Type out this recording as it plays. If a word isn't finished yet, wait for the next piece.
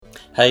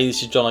Hey,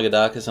 this is John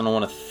Lagodakis, and I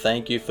want to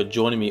thank you for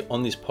joining me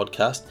on this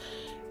podcast.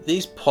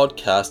 This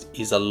podcast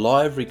is a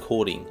live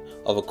recording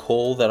of a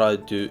call that I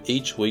do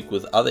each week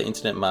with other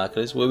internet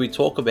marketers where we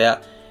talk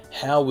about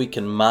how we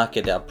can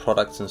market our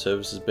products and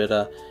services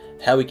better,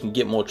 how we can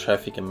get more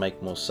traffic and make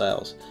more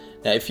sales.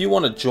 Now, if you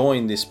want to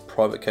join this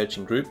private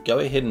coaching group, go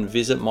ahead and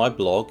visit my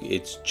blog.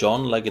 It's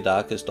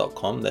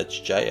johnlagodakis.com. That's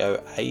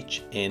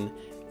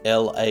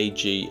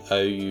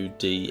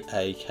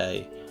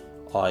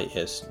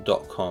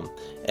JOHNLAGOUDAKIS.com.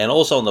 And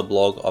also on the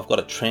blog, I've got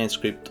a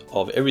transcript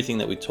of everything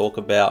that we talk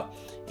about,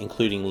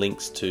 including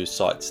links to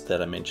sites that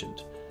I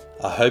mentioned.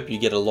 I hope you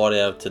get a lot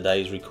out of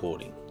today's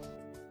recording.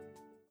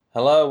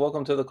 Hello,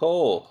 welcome to the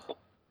call.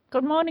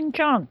 Good morning,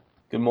 John.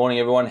 Good morning,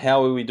 everyone.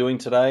 How are we doing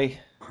today?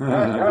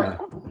 How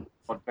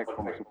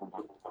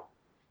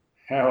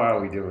are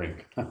we doing?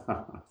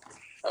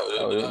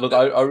 Look,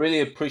 I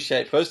really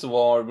appreciate, first of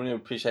all, I really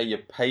appreciate your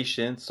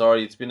patience.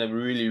 Sorry, it's been a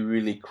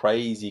really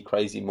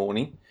crazy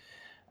morning.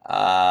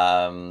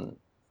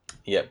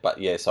 But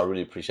yes, I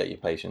really appreciate your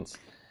patience.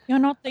 You're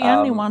not the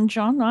only one,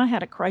 John. I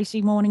had a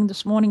crazy morning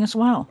this morning as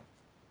well.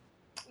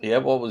 Yeah,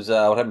 what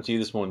happened to you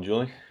this morning,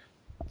 Julie?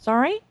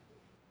 Sorry?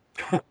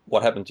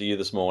 What happened to you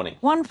this morning?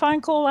 One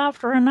phone call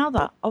after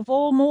another. Of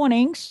all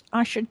mornings,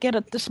 I should get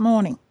it this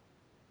morning.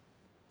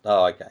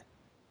 Oh, okay.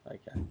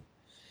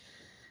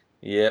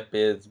 Yep,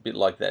 it's a bit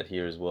like that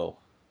here as well.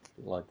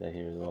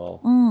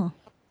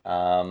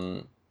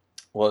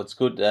 Well, it's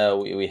good.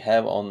 We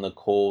have on the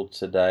call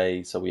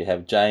today, so we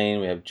have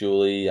Jane, we have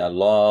Julie,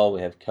 Lyle,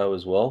 we have Co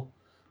as well.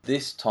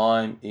 This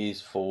time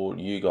is for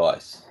you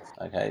guys.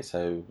 Okay,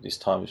 so this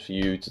time is for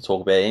you to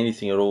talk about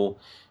anything at all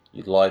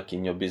you'd like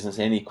in your business,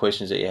 any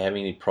questions that you're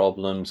having, any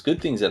problems,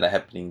 good things that are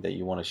happening that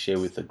you want to share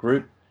with the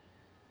group.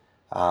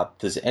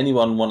 Does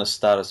anyone want to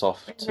start us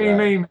off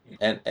today? Me.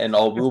 And I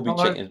will be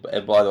checking.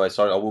 And by the way,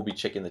 sorry, I will be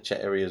checking the chat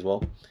area as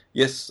well.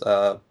 Yes,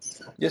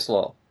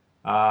 Lyle.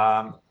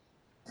 I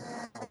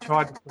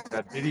tried to put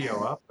that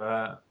video up.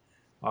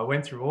 I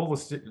went through all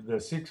the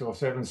 6 or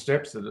 7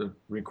 steps that are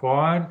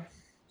required.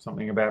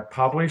 Something about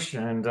publish,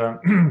 and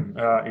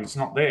it's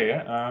not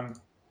there.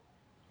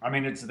 I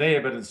mean, it's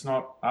there, but it's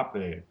not up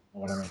there.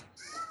 What I mean,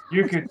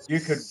 you can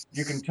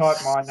type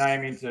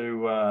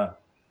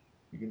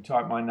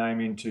my name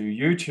into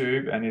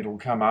YouTube, and it'll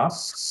come up.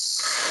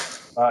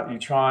 But you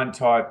try and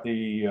type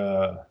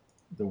the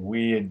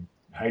weird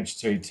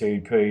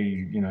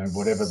HTTP,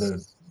 whatever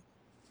the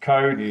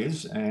code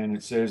is, and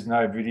it says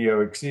no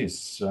video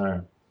exists.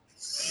 So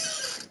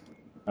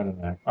I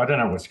don't know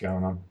what's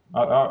going on.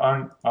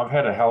 I've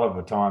had a hell of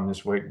a time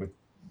this week with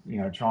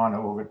trying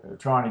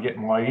to get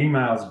my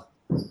emails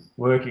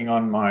working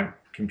on my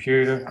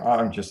computer.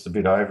 I'm just a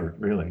bit over it,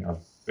 really.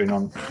 I've been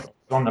on the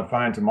phone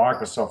to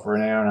Microsoft for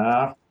an hour and a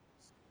half.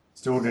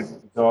 Still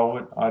didn't resolve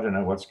it. I don't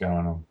know what's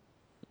going on.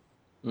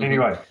 Mm-hmm.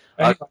 Anyway.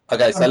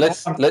 Okay, so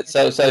let's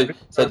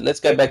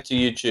go back to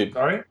YouTube.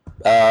 Sorry?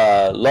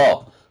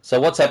 Law. So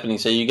what's happening?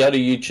 So you go to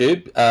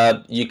YouTube,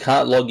 you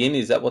can't log in.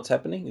 Is that what's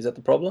happening? Is that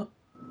the problem?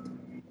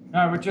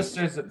 No, it just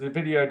says that the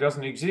video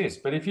doesn't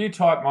exist. But if you go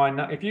to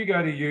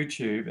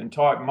YouTube and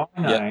type my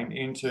name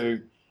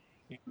into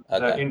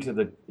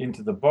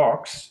the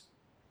box,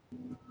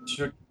 it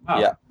should come up.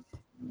 Yeah.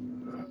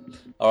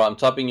 All right, I'm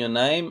typing your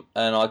name,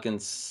 and I can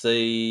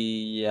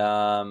see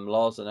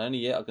Lyle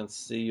Zanoni. Yeah, I can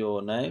see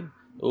your name.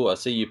 Oh, I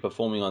see you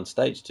performing on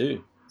stage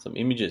too. Some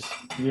images.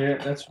 Yeah,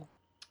 that's.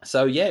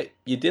 So yeah,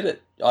 you did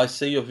it. I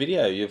see your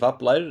video. You've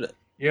uploaded it.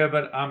 Yeah,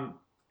 but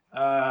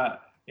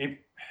if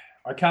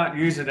I can't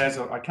use it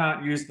I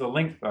can't use the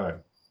link though.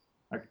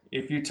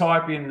 If you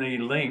type in the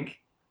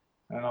link,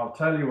 and I'll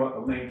tell you what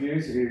the link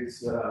is.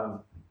 It's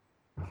hang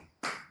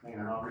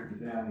on, I'll write it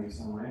down here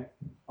somewhere.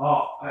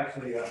 Oh,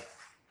 actually,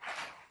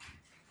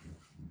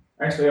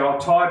 I'll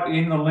type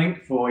in the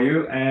link for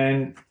you,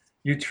 and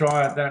you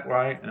try it that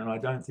way, and I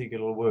don't think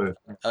it'll work.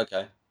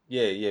 Okay.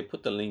 Yeah.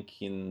 Put the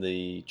link in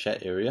the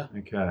chat area.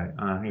 Okay.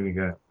 Here we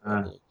go.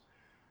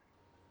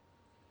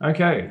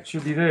 Okay, it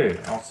should be there.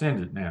 I'll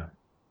send it now.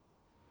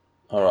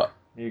 All right.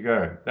 Here you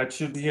go. That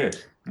should be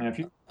it. Now, if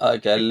you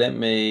let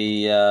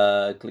me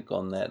click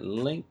on that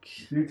link.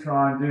 If you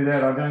try and do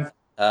that, I don't.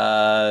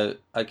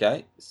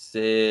 Okay.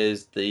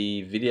 Says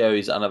the video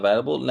is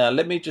unavailable. Now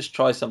let me just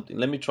try something.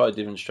 Let me try a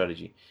different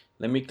strategy.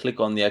 Let me click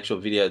on the actual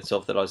video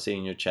itself that I see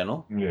in your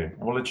channel. Yeah.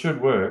 Well, it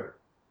should work.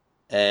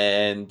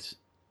 And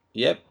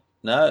yep.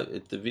 No,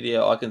 the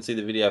video. I can see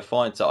the video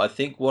fine. So I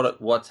think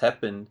what's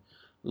happened,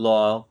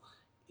 Lyle,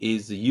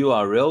 is the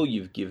URL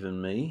you've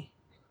given me.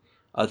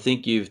 I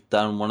think you've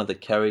done one or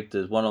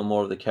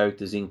more of the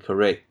characters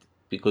incorrect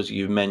because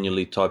you've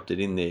manually typed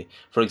it in there.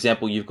 For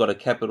example, you've got a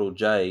capital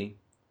J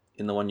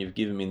in the one you've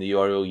given me in the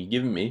URL you've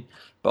given me,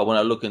 but when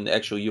I look in the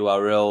actual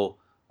URL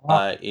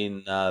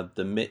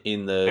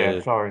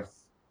sorry,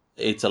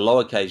 it's a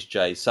lowercase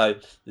j, so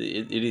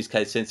it is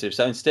case sensitive.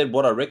 So instead,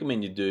 what I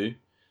recommend you do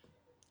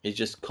is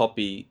just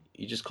copy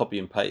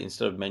and paste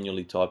instead of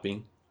manually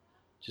typing.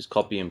 Just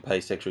copy and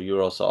paste actual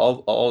URL. So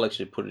I'll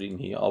actually put it in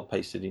here. I'll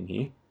paste it in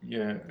here.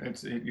 Yeah,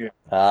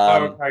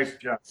 lowercase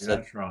j.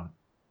 That's right.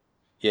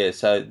 Yeah,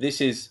 so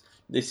this is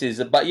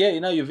but yeah,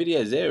 your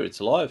video's there.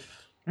 It's live.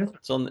 Yes.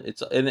 It's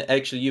on. And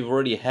actually, you've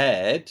already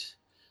had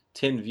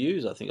 10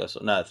 views. I think I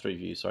saw. No, 3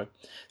 views. Sorry.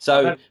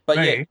 So, that's but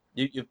yeah, me.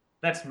 you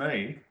That's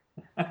me.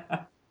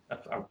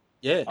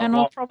 yeah. And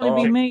it'll I've probably All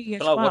be right. me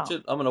Can as I watch well.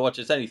 it? I'm going to watch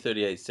it. It's only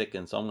 38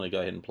 seconds, so I'm going to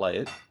go ahead and play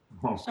it.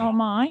 So am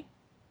I.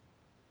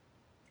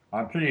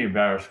 I'm pretty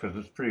embarrassed because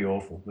it's pretty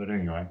awful. But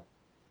anyway,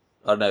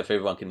 I don't know if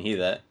everyone can hear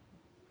that.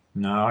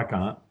 no, I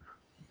can't.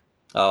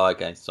 Oh,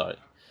 okay. Sorry.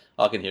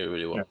 I can hear it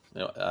really Yeah.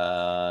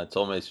 well. It's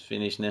almost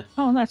finished now.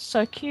 Oh, that's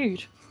so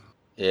cute.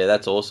 Yeah,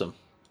 that's awesome.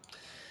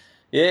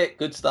 Yeah,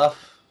 good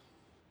stuff.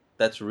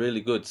 That's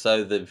really good.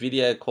 So the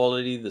video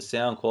quality, the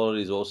sound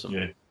quality is awesome.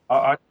 Yeah.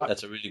 I,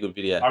 That's a really good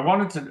video. I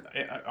wanted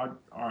to.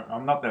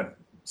 I'm not that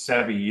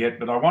savvy yet,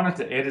 but I wanted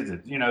to edit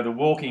it. You know, the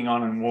walking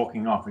on and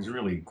walking off is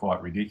really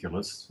quite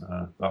ridiculous.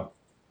 But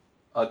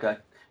Okay.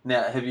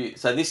 Now, have you?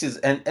 So this is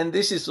and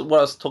this is what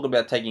I was talking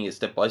about, taking it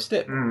step by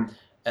step.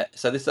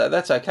 So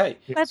that's okay.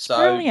 That's So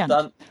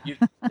brilliant. you've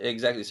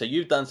exactly. So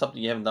you've done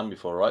something you haven't done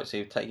before, right? So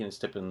you've taken a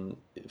step and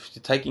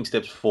you're taking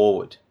steps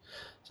forward.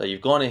 So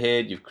you've gone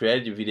ahead, you've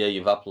created your video,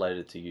 you've uploaded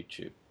it to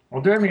YouTube.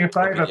 well, do me a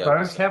favour, video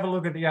folks. episode. Have a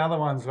look at the other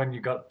ones when you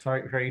got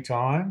free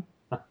time.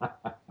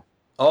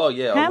 Oh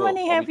yeah, I How will.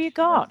 many I'll have be you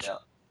checking those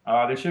got?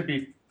 out. There should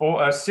be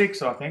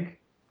 6, I think.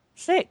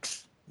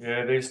 6.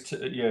 Yeah, there's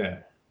two,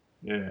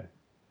 yeah.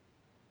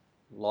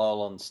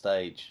 Lyle on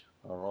stage.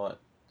 All right.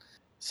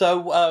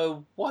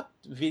 So, what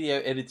video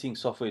editing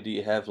software do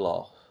you have,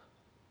 Lyle?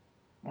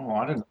 Oh,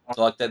 I don't know.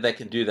 Like that, they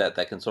can do that.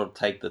 They can sort of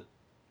take the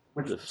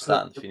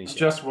start and finish. It's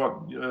just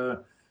what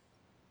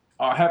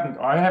I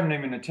haven't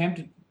even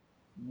attempted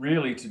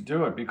really to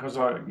do it because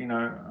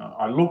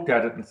I looked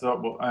at it and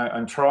thought, well,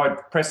 and tried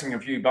pressing a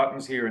few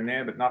buttons here and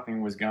there, but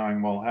nothing was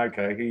going. Well,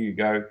 okay, here you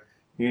go.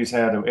 Here's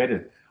how to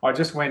edit. I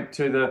just went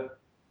to the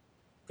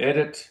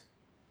edit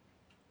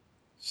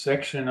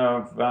section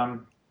of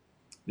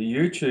the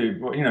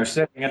YouTube,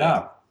 setting it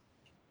up.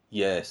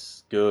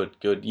 Yes, good.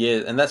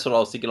 Yeah, and that's what I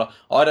was thinking. Like,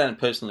 I don't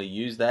personally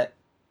use that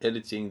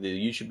editing, the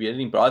YouTube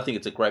editing, but I think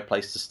it's a great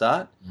place to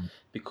start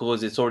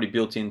because it's already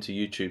built into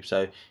YouTube.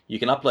 So you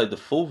can upload the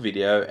full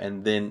video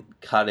and then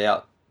cut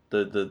out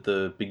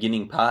the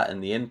beginning part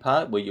and the end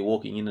part where you're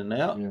walking in and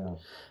out.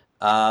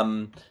 Yeah.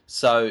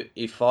 So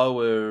if I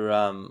were,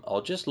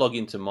 I'll just log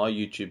into my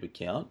YouTube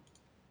account.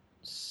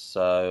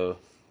 So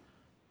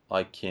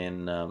I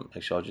can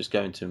actually, I'll just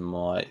go into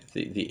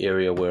the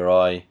area where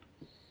I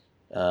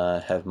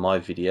have my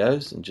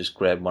videos and just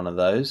grab one of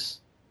those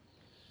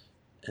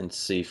and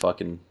see if I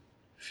can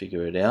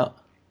figure it out.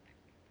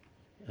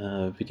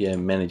 Video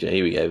manager.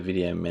 Here we go.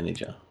 Video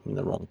manager. I'm in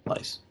the wrong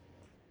place.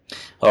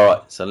 All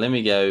right. So let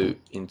me go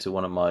into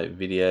one of my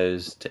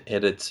videos to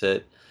edit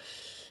it.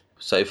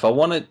 So if I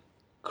want to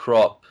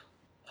crop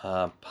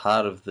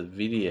part of the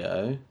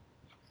video,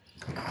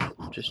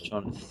 I'm just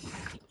trying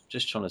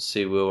to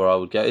see where I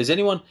would go. Has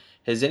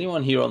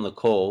anyone here on the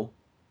call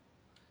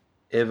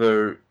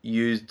ever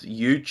used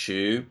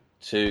YouTube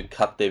to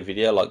cut their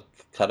video, like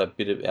cut a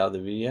bit out of the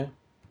video?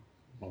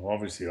 Well,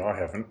 obviously I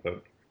haven't,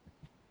 but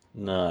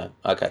No.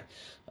 Okay.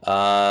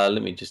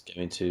 Let me just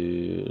go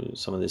into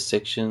some of the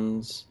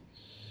sections.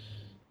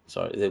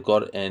 Sorry, they've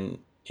got an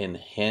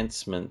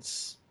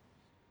enhancements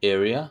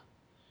area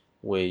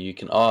where you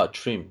can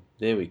trim.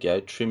 There we go.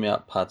 Trim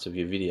out parts of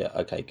your video.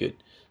 Okay, good.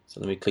 So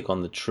let me click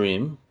on the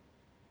trim.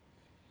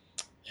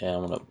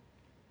 And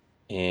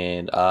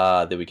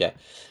there we go.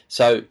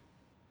 So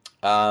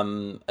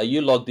are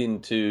you logged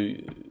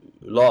into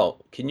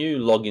Lyle? Can you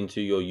log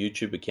into your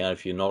YouTube account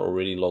if you're not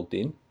already logged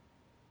in?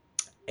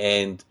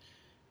 And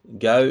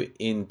go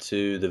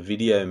into the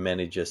video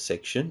manager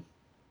section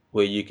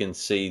where you can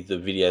see the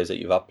videos that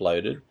you've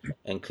uploaded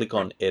and click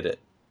on edit.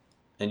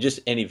 And just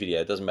any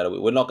video, it doesn't matter.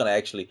 We're not going to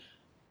actually,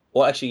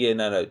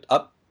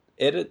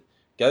 edit.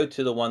 Go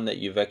to the one that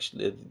you've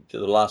actually, to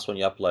the last one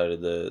you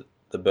uploaded,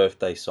 the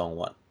birthday song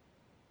one.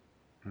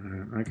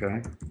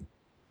 Okay.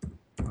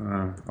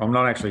 I'm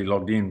not actually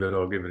logged in, but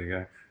I'll give it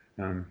a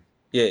go.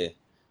 Yeah.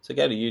 So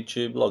go to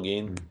YouTube, log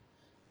in.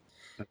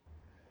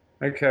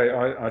 Okay,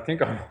 I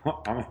think I'm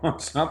on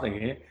something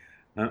here.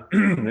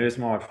 There's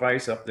my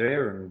face up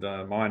there and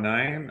my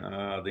name.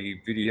 The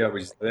video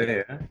is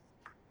there.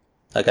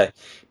 Okay.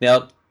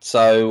 Now,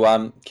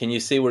 so can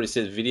you see where it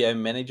says Video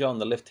Manager on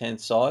the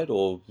left-hand side,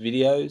 or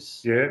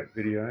Videos? Yeah,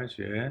 videos.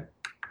 Yeah.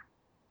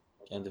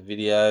 And the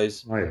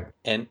videos. Oh yeah.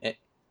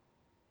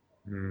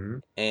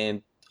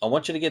 And I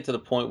want you to get to the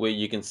point where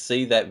you can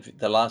see that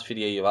the last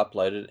video you've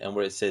uploaded and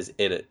where it says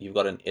edit. You've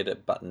got an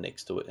edit button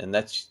next to it, and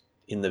that's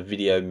in the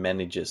Video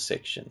Manager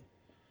section.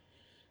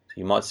 So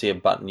you might see a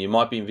button. You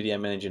might be in Video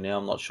Manager now,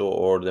 I'm not sure,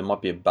 or there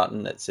might be a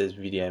button that says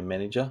Video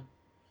Manager.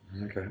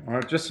 Okay. Well,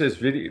 it just says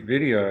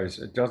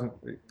videos. It doesn't.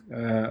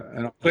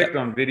 And I clicked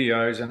on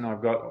videos, and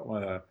I've got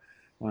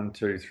 1,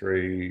 2,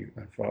 3,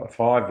 5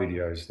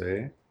 videos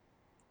there.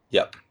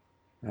 Yep.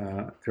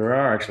 There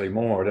are actually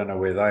more. I don't know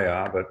where they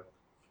are, but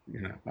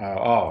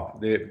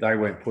they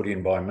weren't put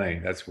in by me.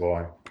 That's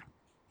why.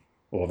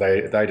 Or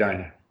they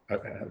don't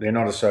they're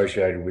not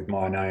associated with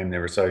my name.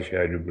 They're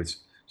associated with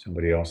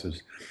somebody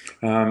else's.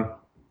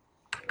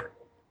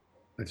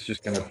 It's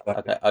just going to play.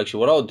 Okay, actually,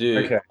 what I'll do,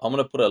 Okay. I'm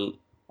going to put a.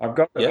 I've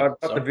got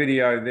Yep, the sorry.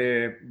 video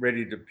there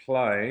ready to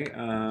play.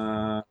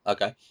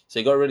 Okay, so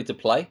you got it ready to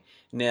play.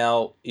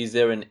 Now, is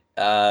there an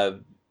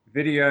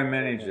Video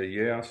manager.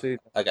 Yeah, I see.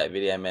 okay,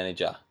 video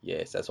manager?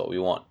 Yes, that's what we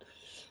want.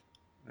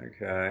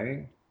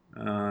 Okay.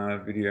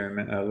 Live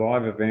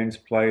events,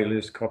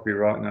 playlist,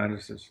 copyright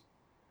notices,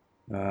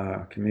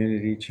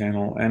 community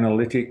channel,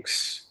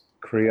 analytics,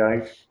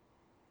 create.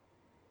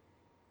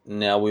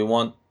 Now we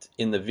want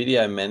in the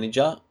video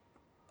manager.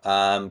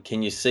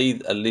 Can you see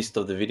a list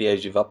of the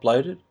videos you've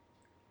uploaded?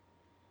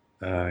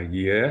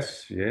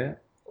 Yes, yeah.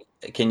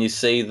 Can you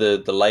see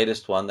the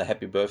latest one, the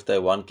happy birthday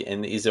one?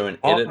 And is there an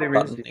edit There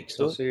button is. next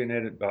I to it? see an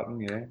edit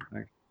button. Yeah.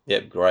 Okay.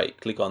 Yep, great.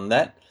 Click on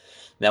that.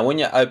 Now, when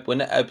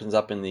when it opens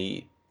up in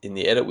the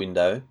edit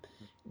window,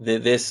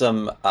 there's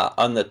some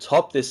on the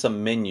top. There's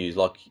some menus,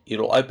 like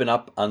it'll open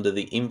up under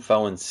the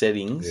info and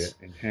settings.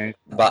 Yeah. Enhance.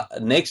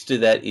 But next to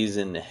that is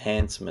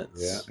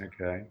enhancements. Yeah.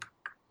 Okay.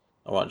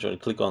 All right, John,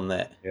 click on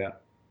that. Yeah.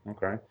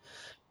 Okay.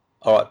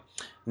 All right.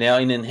 Now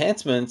in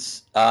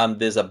enhancements,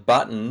 there's a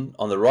button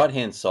on the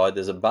right-hand side.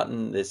 There's a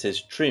button that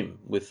says trim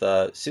with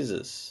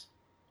scissors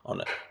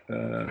on it.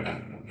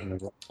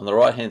 On the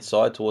right-hand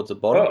side towards the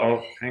bottom.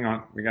 Oh, hang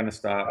on. We're going to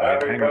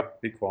start. Hang on.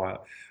 Be quiet.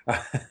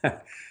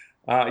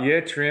 Yeah,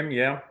 trim.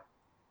 Yeah.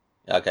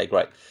 Okay,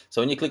 great.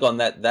 So when you click on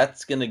that,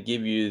 that's going to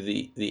give you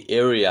the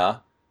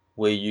area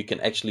where you can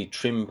actually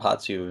trim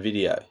parts of your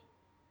video,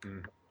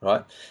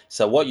 right?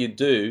 So what you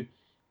do,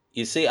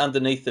 you see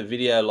underneath the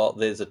video,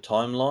 there's a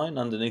timeline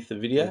underneath the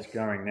video. It's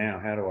going now.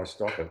 How do I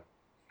stop it?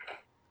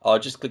 Oh,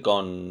 just click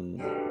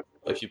on,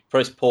 if you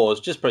press pause,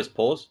 just press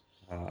pause.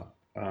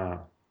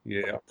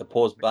 Yeah. The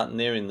pause button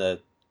there in the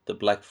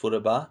black footer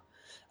bar.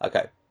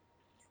 Okay.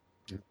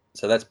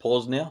 So that's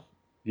paused now?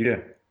 Yeah.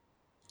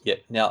 Yeah.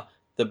 Now,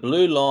 the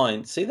blue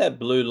line, see that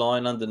blue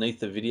line underneath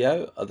the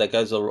video that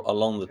goes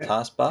along the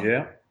taskbar?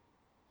 Yeah.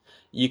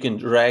 You can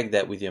drag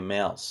that with your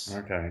mouse.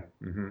 Okay.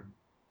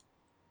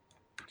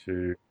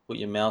 To put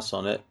your mouse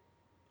on it,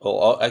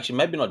 or actually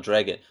maybe not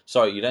drag it.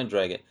 Sorry, you don't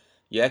drag it.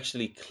 You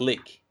actually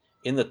click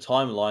in the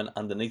timeline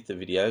underneath the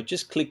video.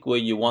 Just click where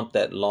you want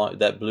that line,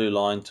 that blue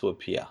line to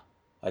appear.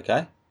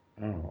 Okay.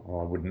 Oh,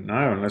 well, I wouldn't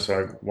know unless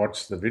I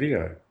watched the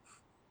video.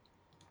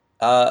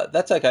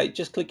 That's okay.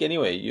 Just click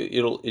anywhere.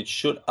 It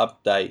should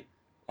update.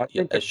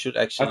 It should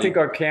actually. I think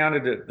I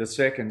counted it the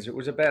seconds. It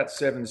was about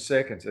 7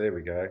 seconds. There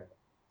we go.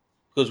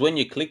 Because when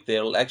you click there,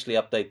 it'll actually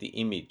update the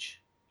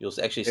image. You'll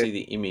actually see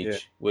the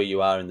image where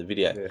you are in the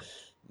video. Yeah.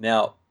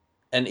 Now,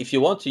 and if you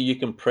want to, you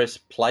can press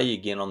play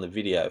again on the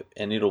video,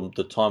 and the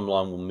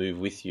timeline will move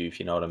with you, if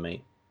you know what I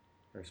mean.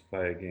 Press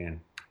play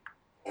again.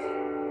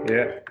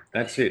 Yeah,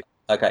 that's it.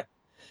 Okay.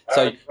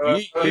 So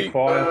be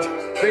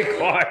quiet. Be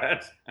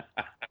quiet.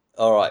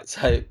 All right.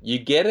 So you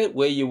get it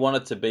where you want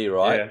it to be,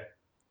 right? Yeah.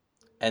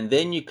 And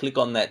then you click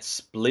on that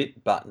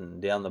split button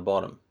down the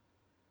bottom.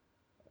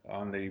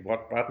 On the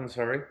what button?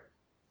 Sorry.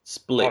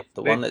 Split,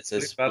 the one that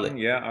says split. Button.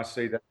 Yeah, I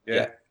see that.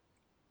 Yeah.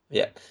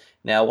 Yeah.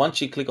 Now,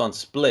 once you click on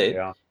split,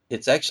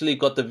 it's actually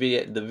got the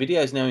video. The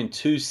video is now in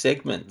 2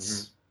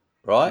 segments,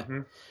 right?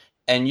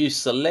 And you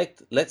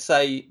select, let's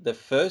say the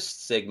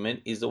first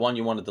segment is the one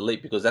you want to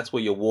delete because that's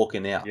where you're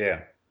walking out.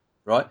 Yeah.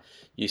 Right?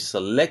 You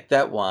select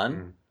that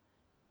one,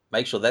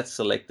 make sure that's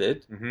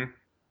selected,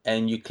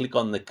 and you click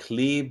on the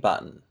clear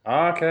button.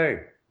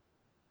 Okay.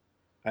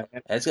 And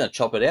it's going to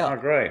chop it out. Oh,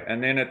 great.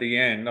 And then at the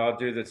end, I'll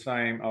do the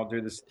same.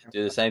 Do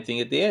the same thing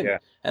at the end. Yeah.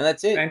 And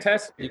that's it.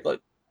 Fantastic.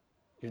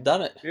 You've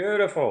done it.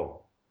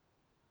 Beautiful.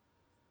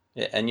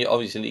 Yeah, and you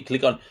obviously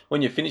click on,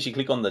 when you finish, you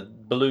click on the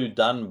blue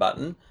done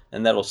button,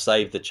 and that'll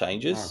save the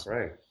changes. Oh,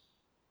 great.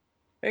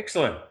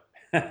 Excellent.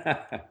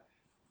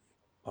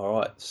 All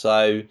right.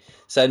 So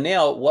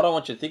now what I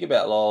want you to think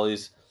about, Lyle,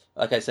 is,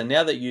 okay, so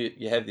now that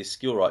you have this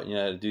skill, right, you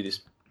know how to do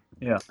this.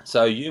 Yeah.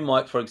 So you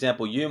might, for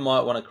example,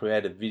 want to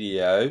create a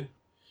video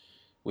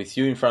with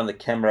you in front of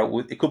the camera.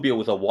 It could be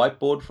with a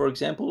whiteboard, for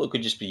example. It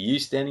could just be you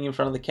standing in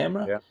front of the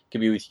camera. Yeah. It could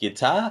be with your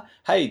guitar.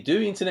 Hey,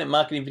 do internet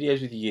marketing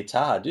videos with your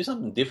guitar. Do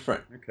something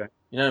different. Okay.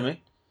 You know what I mean?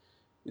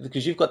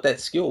 Because you've got that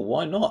skill.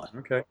 Why not?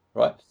 Okay.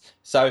 Right?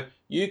 So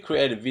you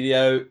create a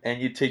video and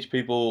you teach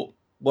people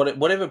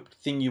whatever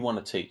thing you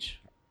want to teach.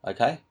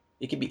 Okay?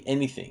 It could be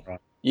anything. Right.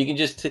 You can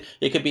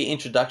it could be an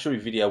introductory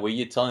video where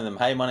you're telling them,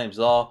 hey, my name's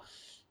Lyle.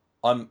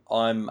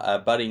 I'm a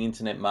budding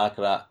internet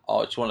marketer.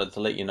 I just wanted to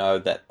let you know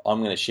that I'm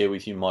going to share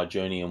with you my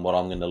journey and what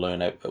I'm going to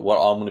learn, what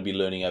I'm going to be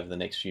learning over the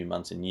next few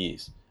months and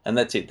years. And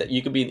that's it. That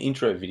you could be an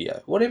intro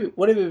video,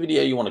 whatever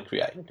video you want to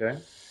create. Okay.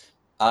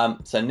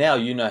 So now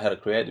you know how to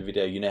create the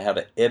video. You know how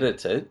to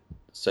edit it,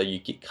 so you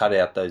can cut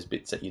out those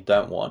bits that you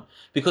don't want.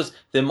 Because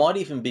there might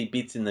even be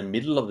bits in the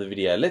middle of the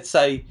video. Let's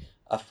say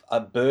a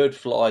bird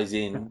flies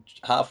in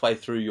halfway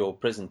through your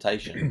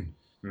presentation.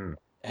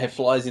 It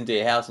flies into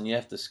your house and you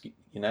have to,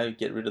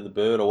 get rid of the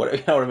bird or whatever.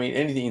 You know what I mean?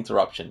 Anything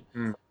interruption.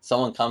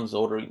 Someone comes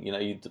ordering,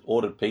 you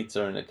ordered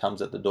pizza and it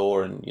comes at the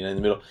door and in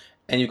the middle,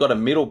 and you've got a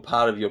middle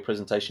part of your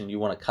presentation you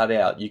want to cut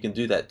out, you can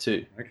do that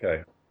too.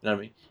 Okay. You know what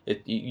I mean?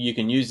 You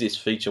can use this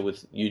feature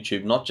with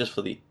YouTube, not just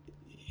for the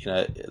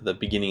the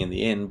beginning and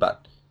the end,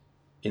 but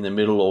in the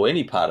middle or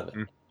any part of it,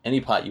 any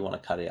part you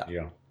want to cut out.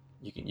 Yeah.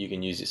 You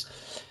can use this.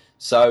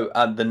 So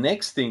the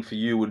next thing for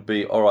you would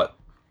be, all right.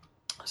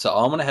 So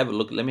I'm gonna have a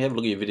look. Let me have a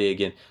look at your video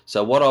again.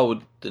 So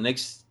the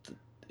next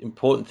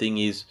important thing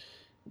is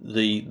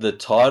the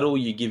title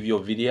you give your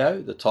video.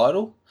 The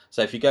title.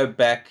 So if you go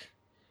back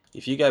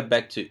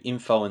to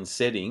info and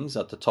settings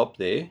at the top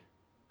there.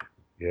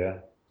 Yeah.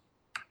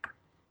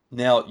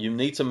 Now you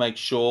need to make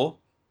sure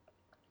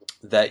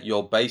that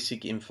your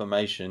basic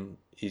information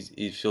is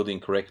filled in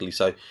correctly.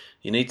 So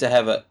you need to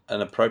have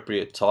an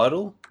appropriate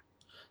title.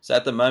 So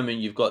at the moment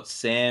you've got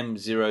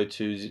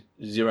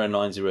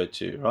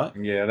Sam020902, right?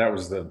 Yeah,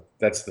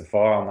 that's the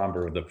file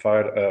number of the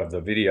photo of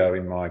the video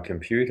in my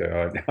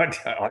computer.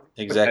 I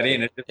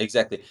Exactly.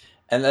 Exactly.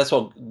 And that's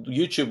what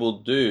YouTube will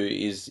do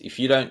is if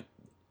you don't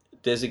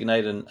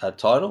designate a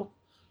title,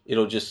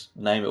 it'll just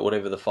name it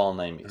whatever the file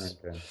name is.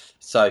 Okay.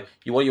 So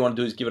what you want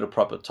to do is give it a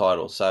proper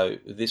title. So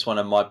this one,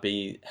 it might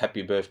be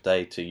Happy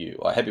Birthday to You,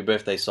 or Happy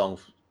Birthday Song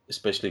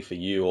especially for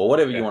you, or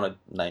whatever you want to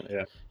name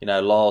it. Yeah.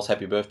 Lyle's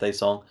Happy Birthday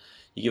Song.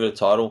 You give it a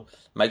title.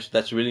 Make sure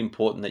that's really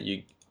important that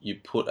you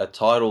put a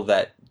title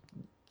that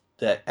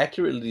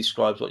accurately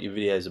describes what your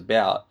video is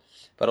about,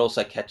 but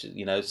also catches,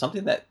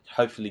 something that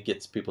hopefully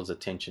gets people's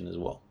attention as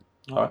well.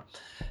 All right.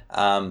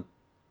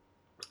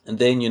 And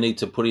then you need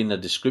to put in a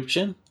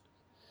description.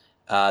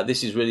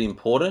 This is really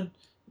important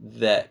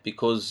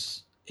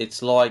because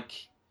it's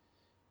like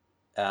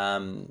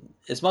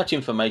as much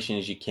information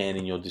as you can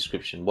in your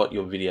description, what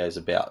your video is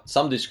about.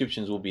 Some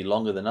descriptions will be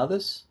longer than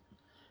others,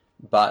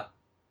 but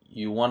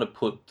you want to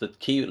put the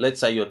key. Let's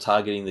say you're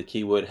targeting the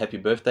keyword Happy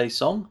Birthday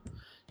Song.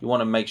 You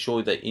want to make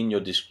sure that in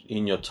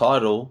your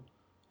title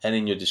and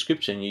in your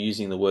description you're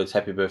using the words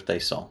Happy Birthday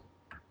Song.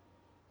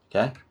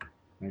 Okay.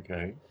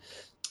 Okay.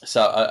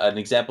 So an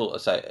example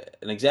of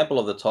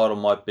the title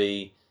might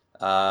be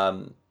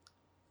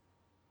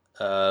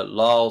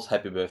Lyle's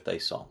Happy Birthday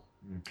Song.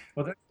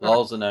 Well,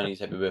 Lyle's Zanoni's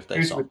Happy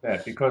Birthday Song. With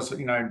that because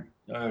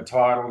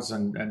titles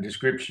and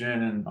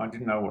description, and I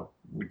didn't know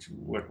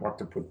what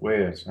to put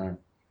where. So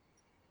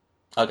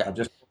okay.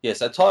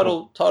 So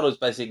title is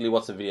basically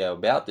what's the video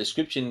about.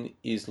 Description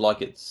is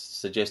like it's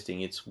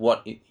suggesting, it's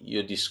what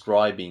you're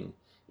describing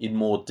in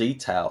more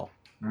detail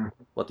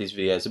what this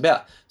video is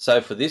about. So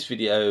for this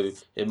video,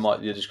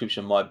 the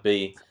description might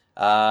be,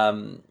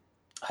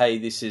 hey,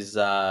 this is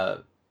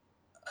a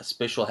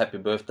special Happy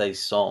Birthday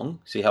song.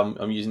 See how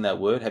I'm using that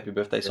word, Happy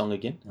Birthday Song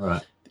again?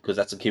 Right. Because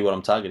that's the keyword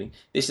I'm targeting.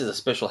 This is a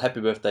special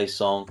Happy Birthday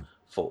song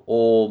for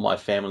all my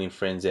family and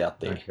friends out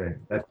there. Okay.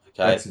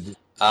 That's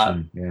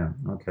a yeah.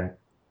 Okay.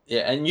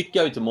 Yeah, and you can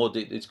go into more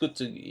detail. It's good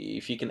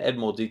if you can add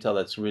more detail.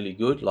 That's really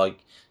good. Like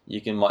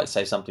might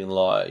say something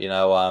like,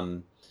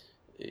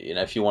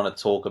 if you want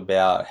to talk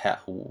about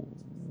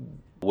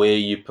where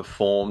you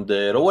performed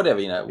it or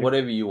whatever,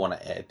 whatever you want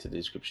to add to the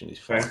description is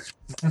fine.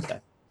 Okay.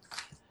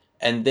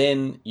 And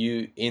then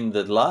in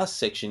the last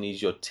section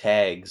is your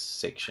tags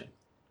section.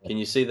 Can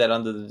you see that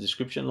under the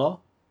description,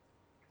 Lyle?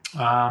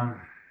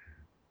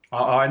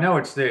 I know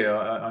it's there.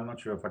 I'm not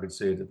sure if I could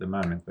see it at the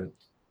moment, but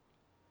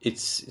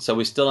so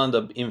we're still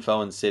under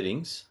info and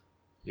settings.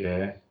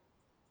 Yeah.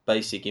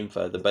 Basic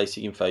info. The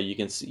basic info. You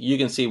can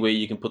see where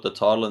you can put the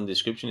title and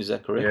description. Is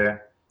that correct? Yeah.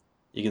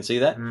 You can see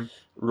that?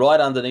 Right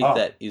underneath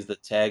that is the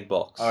tag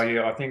box. Oh,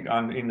 yeah. I think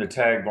in the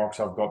tag box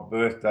I've got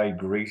birthday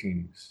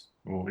greetings.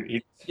 Or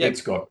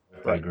it's got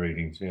birthday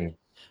greetings, yeah.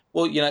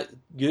 Well,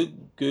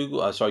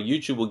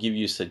 YouTube will give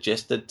you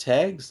suggested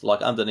tags.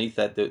 Like underneath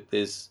that,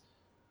 there's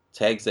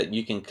tags that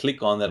you can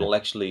click on that'll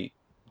actually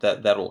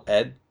that'll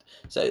add.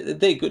 So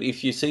they're good.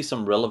 If you see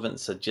some relevant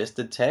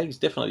suggested tags,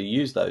 definitely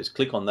use those.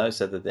 Click on those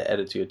so that they're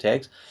added to your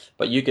tags.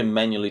 But you can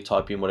manually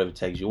type in whatever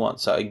tags you want.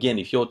 So again,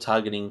 if you're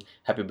targeting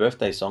Happy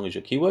Birthday Song as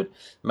your keyword,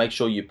 make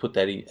sure you put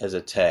that in as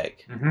a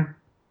tag.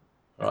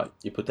 Right?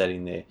 You put that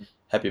in there.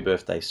 Happy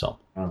Birthday Song.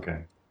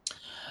 Okay.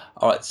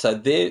 All right, so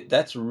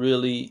that's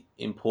really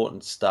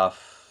important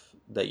stuff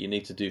that you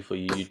need to do for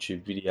your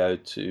YouTube video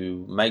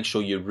to make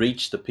sure you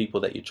reach the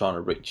people that you're trying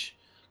to reach.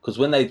 Because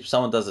when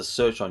someone does a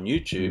search on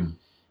YouTube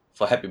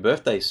for Happy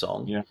Birthday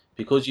Song,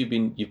 because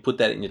you've put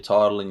that in your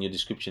title and your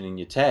description and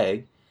your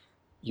tag,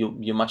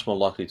 you're much more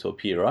likely to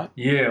appear, right?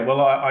 Yeah.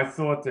 Well, I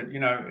thought that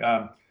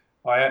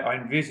I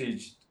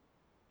envisaged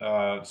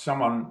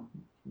someone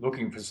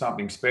looking for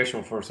something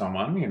special for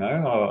someone,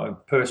 a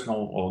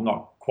personal or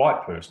not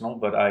quite personal,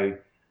 but a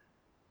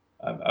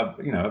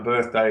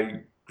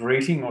birthday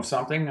greeting or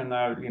something, and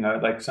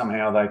they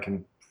somehow they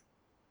can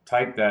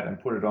take that and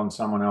put it on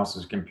someone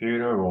else's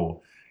computer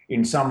or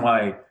in some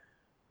way,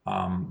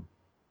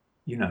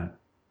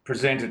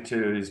 present it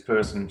to this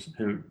person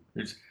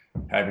who's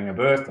having a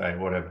birthday or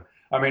whatever.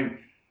 I mean,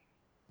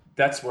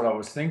 that's what I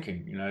was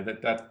thinking.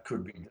 That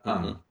could be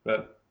done,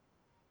 but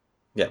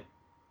yeah,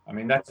 I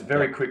mean that's a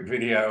very quick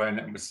video, and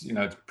it was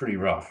it's pretty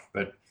rough,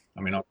 but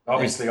I mean,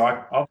 obviously,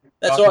 I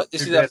That's could all right. do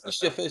This better.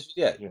 is your first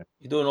video. Yeah.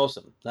 You're doing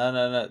awesome.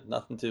 No,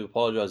 nothing to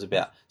apologise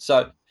about.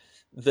 So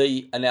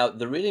now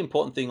the really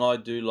important thing I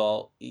do,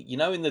 Lyle,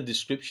 in the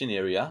description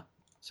area.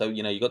 So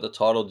you got the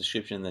title,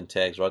 description, and then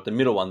tags, right? The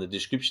middle one, the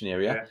description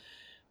area. Yeah.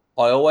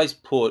 I always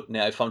put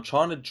now if I'm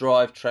trying to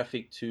drive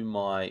traffic to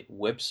my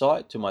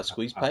website, to my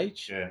squeeze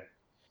page. Yeah.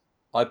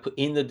 I put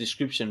in the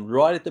description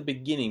right at the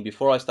beginning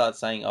before I start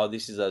saying, "Oh,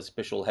 this is a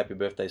special happy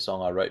birthday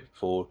song I wrote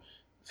for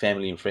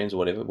family and friends," or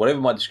whatever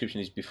my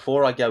description is.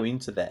 Before I go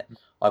into that,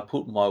 I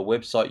put my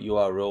website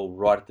URL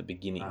right at the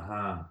beginning.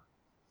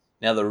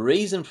 Now the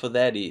reason for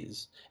that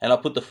is, and I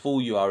put the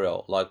full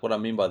URL. Like what I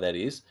mean by that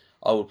is,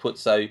 I would put,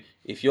 so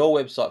if your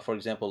website, for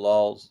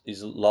example,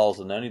 is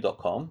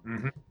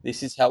lyleszanoni.com,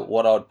 this is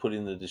what I would put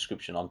in the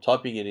description. I'm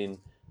typing it in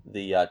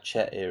the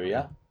chat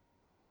area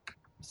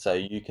so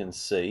you can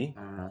see.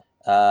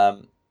 I'd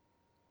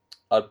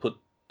put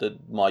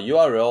my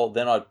URL,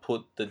 then I'd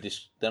put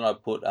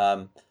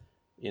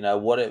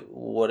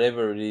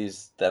whatever it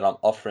is that I'm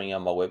offering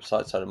on my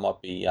website. So it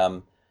might be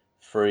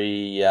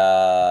free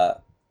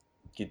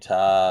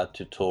guitar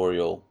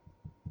tutorial.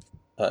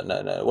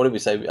 No. What did we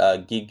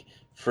say? Gig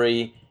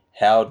free.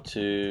 How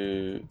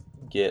to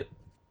get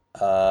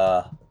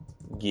a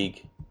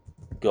gig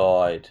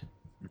guide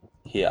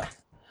here.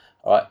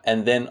 All right,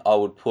 and then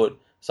I'd put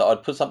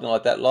something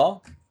like that,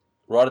 Lyle,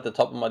 right at the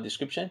top of my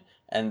description,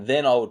 and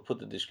then I would put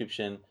the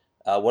description,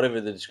 whatever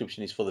the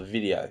description is for the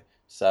video.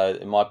 So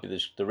it might be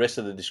the rest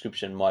of the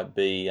description might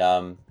be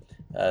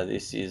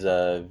this is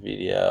a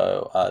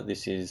video.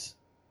 This is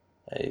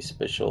a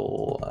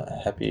special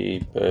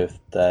happy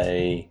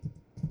birthday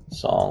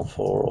song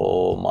for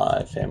all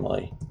my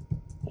family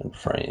and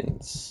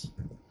friends.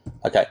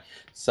 Okay,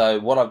 so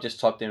what I've just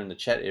typed there in the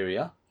chat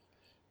area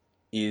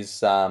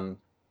is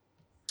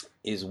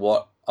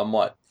what I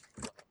might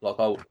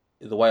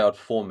the way I'd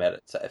format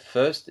it. So at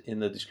first in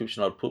the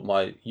description I'd put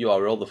my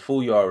URL, the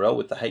full URL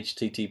with the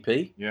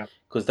HTTP. Yeah.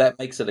 Because that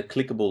makes it a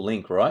clickable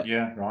link, right?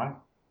 Yeah, right.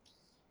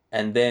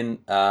 And then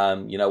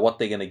what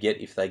they're going to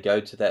get if they go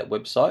to that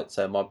website.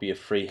 So it might be a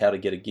free how to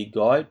get a gig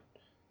guide.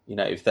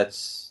 If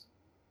that's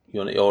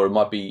or it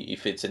might be,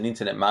 if it's an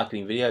internet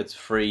marketing video, it's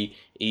free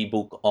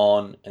ebook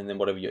on, and then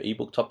whatever your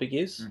ebook topic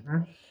is.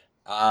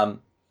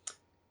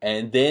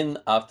 And then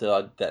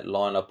after that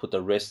line, I put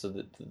the rest of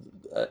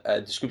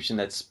a description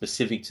that's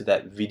specific to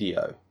that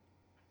video.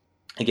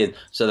 Again,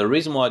 so the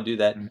reason why I do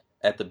that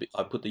I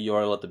put the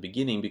URL at the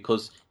beginning,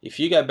 because if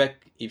you go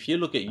back, if you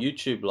look at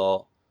YouTube,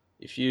 Lyle,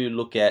 if you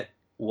look at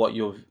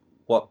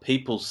what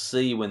people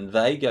see when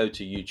they go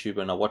to YouTube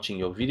and are watching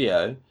your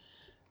video,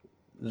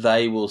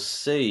 they will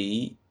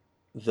see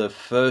the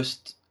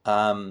first. They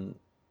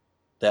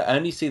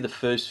only see the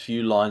first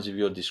few lines of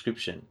your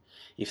description.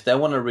 If they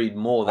want to read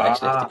more, they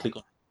actually have to click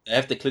on. They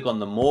have to click on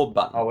the more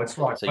button. Oh, that's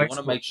right. So Facebook, you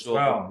want to make sure.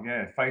 Well,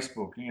 yeah,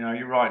 Facebook.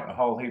 You write a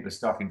whole heap of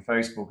stuff in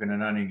Facebook, and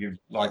it only gives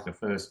like the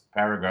first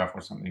paragraph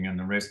or something, and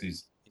the rest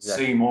is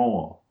see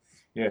more.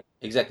 Yeah.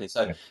 Exactly.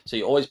 So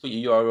you always put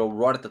your URL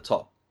right at the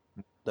top,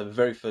 the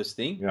very first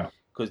thing. Yeah.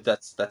 Because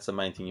that's the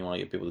main thing you want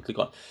to get people to click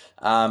on.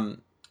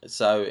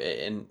 So,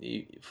 and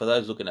for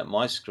those looking at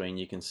my screen,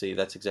 you can see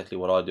that's exactly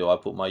what I do. I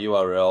put my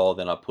URL,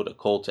 then I put a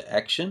call to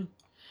action,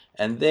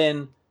 and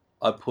then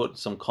I put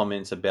some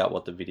comments about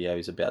what the video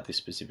is about, this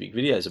specific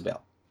video is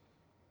about.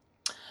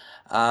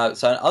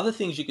 So other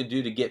things you can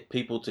do to get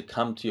people to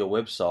come to your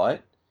website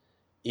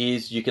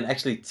is you can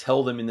actually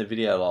tell them in the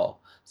video, Lyle.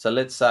 So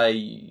let's say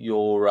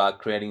you're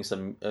creating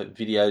some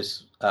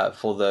videos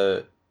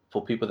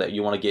for people that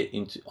you want to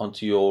get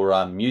onto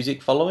your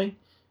music following,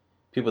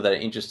 people that are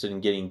interested in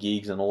getting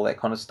gigs and all that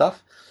kind of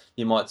stuff.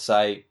 You might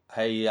say,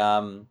 hey,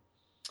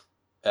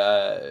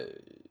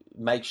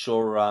 make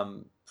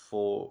sure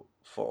for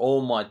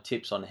all my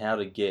tips on how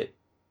to get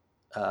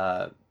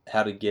a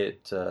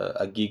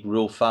gig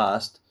real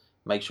fast,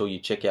 make sure you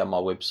check out my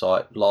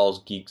website,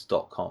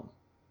 lylesgigs.com.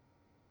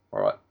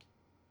 All right.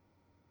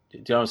 Do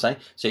you know what I'm saying?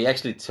 So you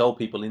actually tell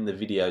people in the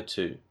video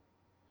too.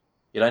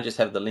 You don't just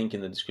have the link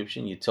in the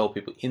description. You tell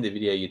people in the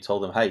video. You tell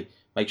them, hey,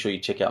 make sure you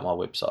check out my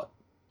website.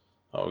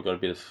 Oh, we've got a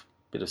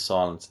bit of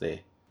silence there.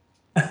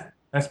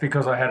 That's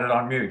because I had it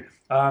on mute.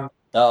 Oh,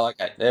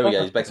 okay. There we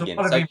go. He's back again.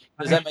 So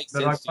does that make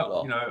sense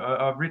to you?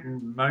 I've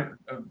written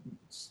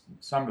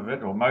some of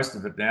it or most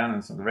of it down,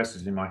 and the rest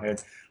is in my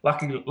head.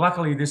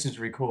 Luckily, this is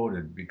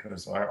recorded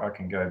because I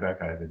can go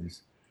back over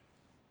this.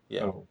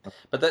 Yeah. Oh.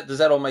 But does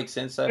that all make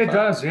sense so far? It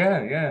does.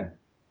 Yeah.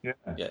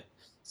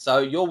 So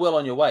you're well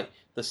on your way.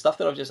 The stuff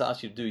that I've just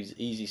asked you to do is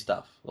easy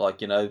stuff, like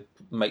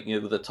making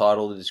it with the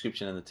title, the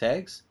description, and the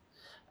tags.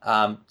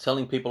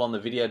 Telling people on the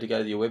video to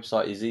go to your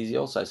website is easy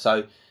also.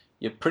 So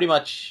you've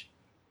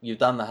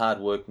done the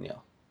hard work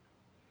now.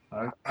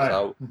 Okay.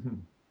 So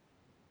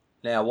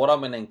now what I'm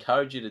going to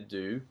encourage you to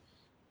do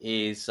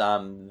is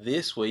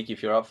this week,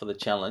 if you're up for the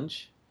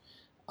challenge,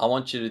 I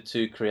want you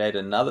to create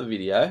another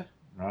video.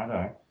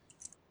 Righto.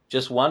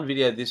 Just one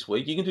video this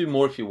week. You can do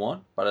more if you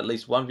want, but at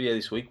least one video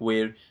this week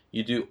where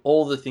you do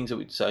all the things that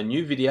we do. So a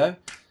new video, I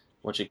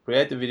want you to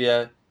create the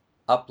video,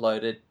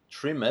 upload it,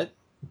 trim it,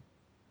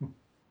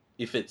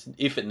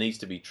 if it needs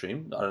to be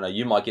trimmed. I don't know.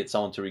 You might get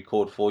someone to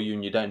record for you,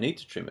 and you don't need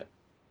to trim it.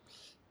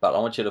 But I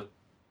want you to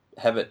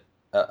have it,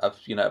 a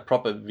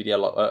proper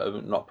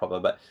video, not proper,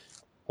 but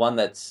one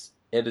that's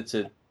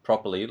edited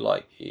properly,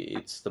 like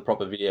it's the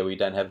proper video where you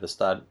don't have the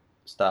start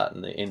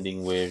and the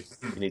ending where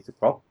you need to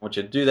crop. I want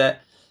you to do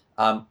that.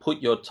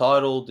 Put your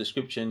title,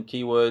 description,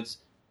 keywords,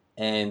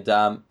 and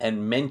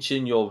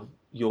mention your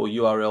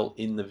URL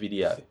in the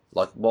video.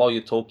 Like while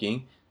you're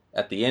talking,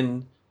 at the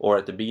end or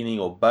at the beginning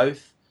or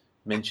both,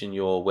 mention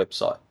your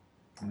website.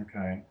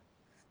 Okay.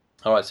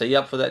 All right. So you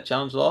up for that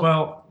challenge, Lyle?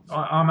 Well,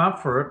 I'm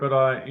up for it,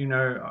 but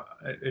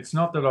it's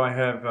not that I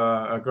have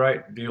a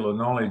great deal of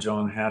knowledge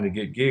on how to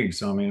get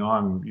gigs. I mean,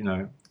 I've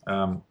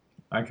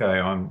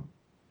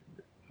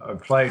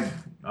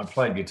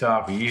played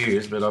guitar for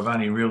years, but I've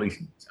only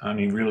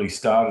really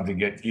started to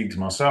get gigs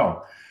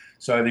myself.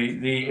 So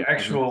the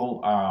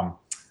actual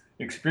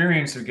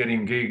experience of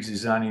getting gigs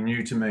is only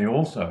new to me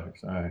also.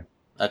 So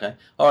okay.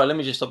 All right. Let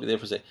me just stop you there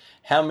for a sec.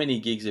 How many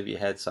gigs have you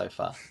had so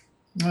far?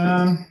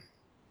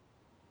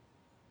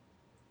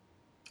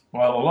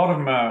 Well, a lot of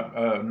them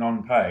are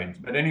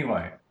non-paid, but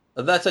anyway.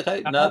 That's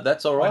okay. No,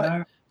 that's all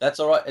right.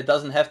 That's all right. It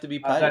doesn't have to be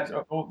paid.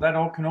 That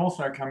all can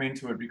also come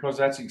into it because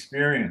that's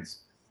experience.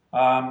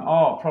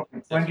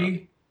 Probably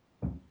 20.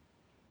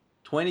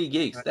 20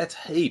 gigs. That's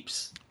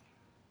heaps.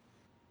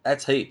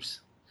 That's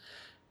heaps.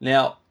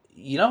 Now,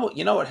 you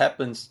know what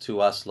happens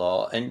to us,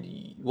 Lyle,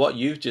 and what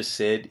you've just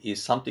said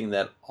is something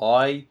that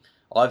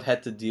I've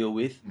had to deal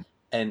with,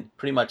 and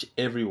pretty much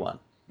everyone.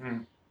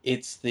 Mm.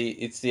 It's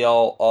the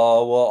old,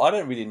 oh well, I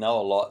don't really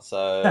know a lot,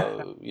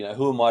 so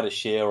who am I to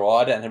share?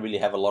 Or I don't really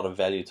have a lot of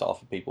value to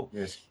offer people.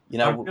 Yes,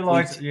 I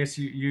realize. Yes,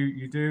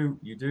 you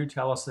do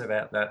tell us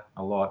about that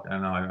a lot,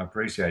 and I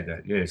appreciate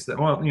that. Yes,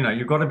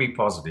 you've got to be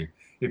positive.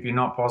 If you're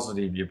not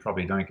positive, you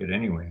probably don't get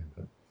anywhere.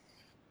 But...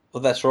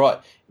 Well, that's right.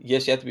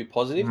 Yes, you have to be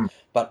positive,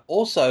 but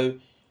also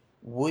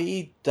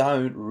we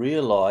don't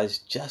realize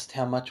just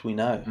how much we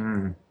know.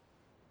 Mm.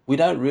 We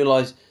don't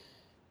realize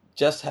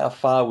just how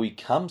far we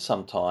come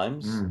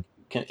sometimes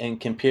and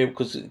compare,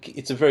 because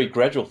it's a very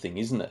gradual thing,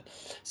 isn't it?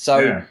 So,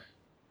 yeah.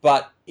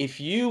 But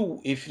if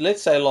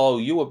let's say, Lyle,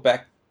 you were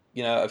back,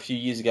 a few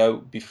years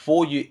ago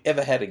before you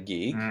ever had a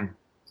gig,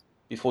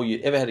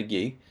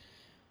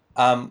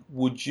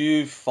 would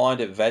you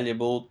find it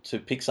valuable to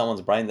pick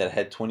someone's brain that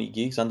had 20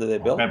 gigs under their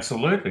belt?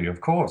 Absolutely,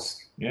 of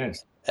course,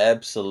 yes.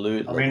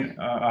 Absolutely. I mean,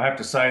 I have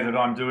to say that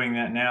I'm doing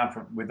that now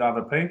with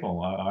other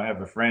people. I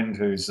have a friend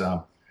who's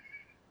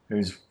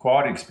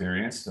quite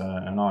experienced,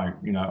 and I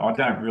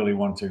don't really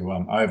want to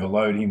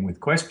overload him with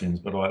questions,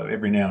 but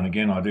every now and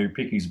again I do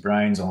pick his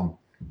brains on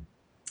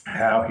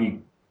how he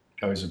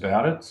goes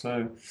about it.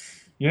 So,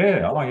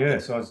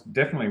 so it's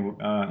definitely,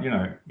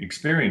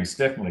 experience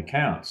definitely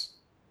counts.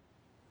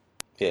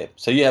 Yeah,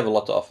 so you have a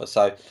lot to offer.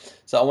 So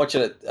I want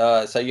you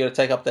to, so you're going to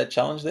take up that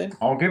challenge then?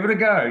 I'll give it a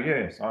go,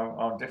 yes,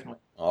 I'll definitely.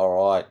 All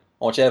right.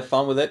 I want you to have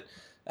fun with it,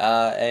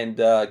 and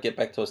get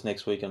back to us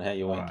next week on how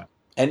you went. Right.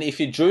 And if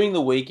you're during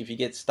the week, if you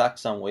get stuck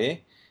somewhere,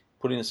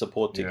 put in a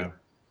support ticket.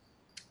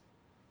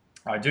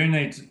 Yeah. I do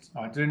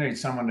need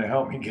someone to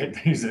help me get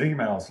these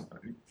emails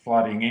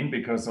flooding in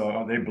because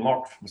they're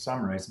blocked for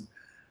some reason.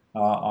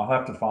 I'll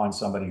have to find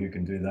somebody who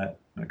can do that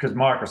because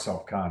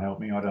Microsoft can't help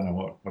me. I don't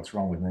know what's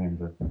wrong with them,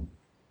 but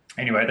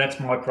anyway, that's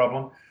my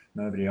problem.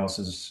 Nobody else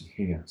is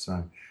here,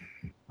 so.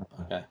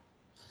 Okay.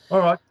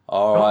 All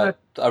right.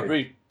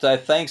 So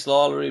thanks,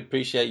 Lyle. I really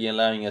appreciate you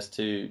allowing us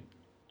to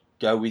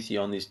go with you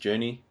on this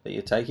journey that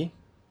you're taking.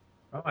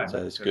 All right.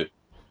 So that's good.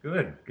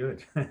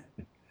 Good.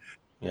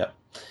 Yeah.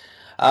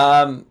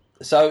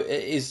 So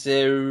is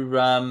there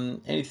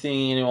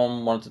anything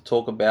anyone wanted to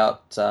talk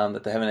about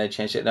that they haven't had a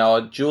chance yet? Now,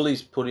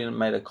 Julie's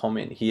made a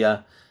comment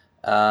here.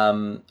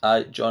 John,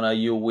 are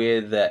you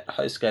aware that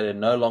HostGator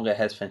no longer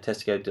has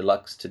Fantastico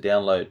Deluxe to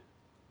download?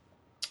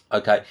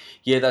 Okay.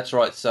 Yeah, that's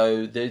right.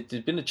 So there's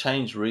been a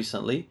change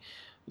recently.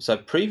 So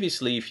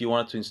previously, if you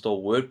wanted to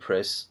install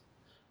WordPress,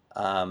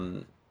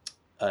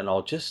 and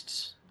I'll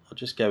just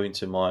go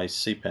into my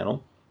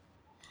cPanel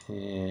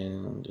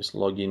and just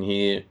log in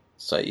here.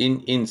 So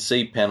in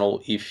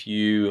cPanel, if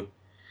you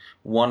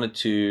wanted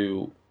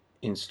to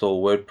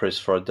install WordPress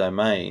for a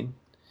domain,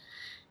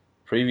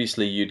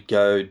 previously you'd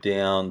go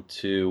down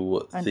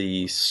to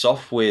the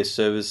software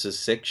services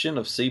section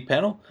of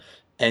cPanel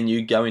and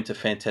you go into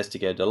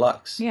Fantastico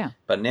Deluxe. Yeah.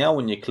 But now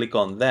when you click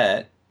on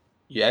that,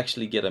 you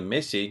actually get a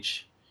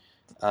message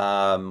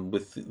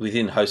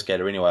within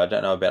HostGator anyway. I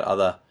don't know about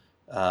other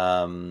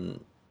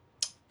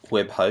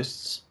web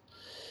hosts,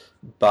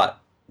 but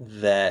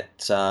that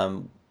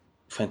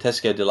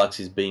Fantastico Deluxe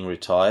is being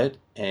retired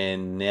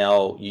and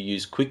now you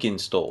use Quick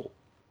Install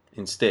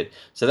instead.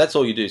 So that's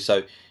all you do.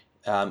 So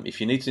if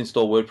you need to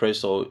install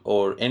WordPress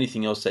or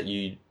anything else that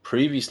you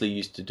previously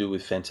used to do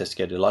with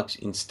Fantastico Deluxe,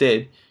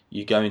 instead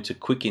you go into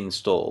Quick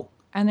Install.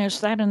 And is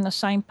that in the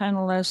same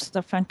panel as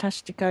the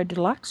Fantastico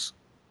Deluxe?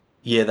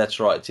 Yeah, that's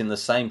right. It's in the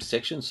same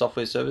section,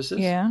 Software Services.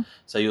 Yeah.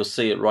 So you'll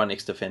see it right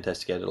next to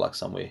Fantastico Deluxe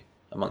somewhere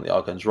among the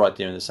icons, right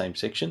there in the same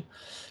section.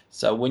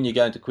 So when you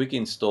go into Quick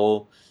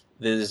Install,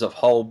 there's a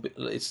whole.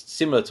 It's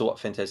similar to what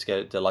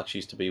Fantastica Deluxe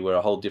used to be, where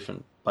a whole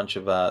different bunch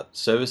of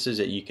services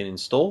that you can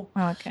install.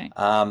 Okay.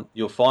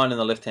 You'll find on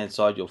the left-hand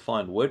side, you'll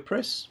find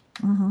WordPress,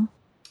 Mm-hmm.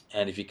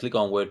 and if you click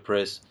on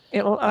WordPress,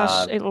 It'll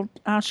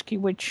ask you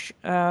which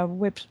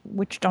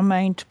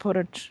domain to put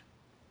it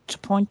to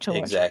point to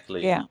exactly.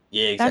 it. Yeah.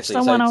 Yeah, exactly. That's the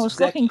So one I it's was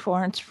looking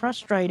for. It's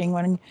frustrating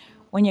when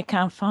you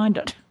can't find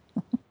it.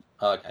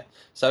 Okay.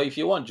 So if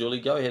you want,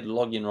 Julie, go ahead and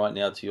log in right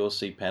now to your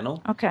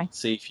cPanel. Okay.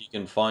 See if you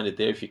can find it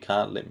there. If you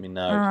can't, let me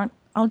know. All right.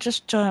 I'll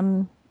just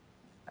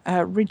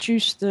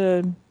reduce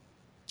the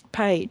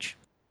page.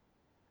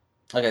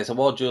 Okay, so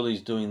while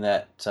Julie's doing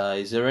that,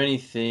 is there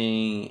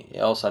anything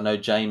else? I know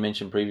Jane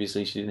mentioned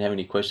previously she didn't have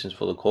any questions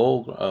for the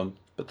call,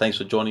 but thanks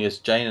for joining us,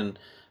 Jane, and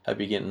hope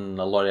you're getting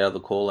a lot out of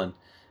the call. And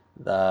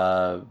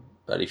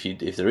but if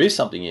there is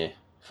something you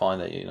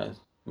find that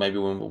maybe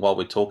while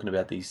we're talking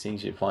about these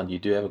things you find you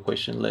do have a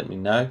question, let me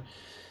know.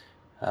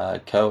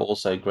 Co,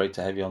 also great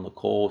to have you on the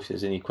call. If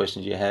there's any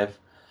questions you have,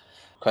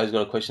 Co's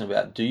got a question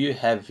about: do you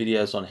have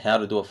videos on how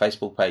to do a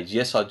Facebook page?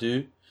 Yes, I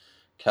do,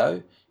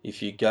 Co.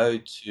 If you go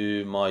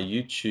to my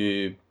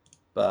YouTube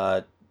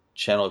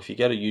channel, if you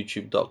go to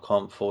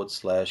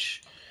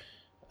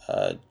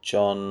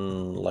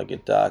youtube.com/John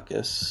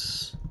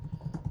Lagodakis,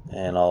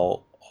 and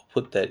I'll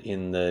put that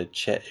in the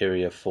chat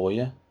area for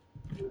you.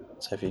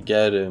 So if you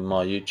go to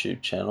my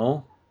YouTube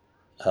channel,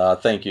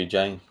 thank you,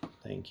 Jane.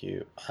 Thank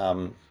you.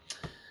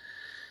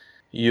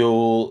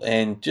 You'll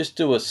just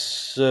do a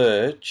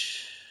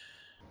search.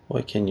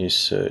 Where can you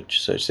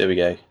search? There we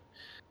go.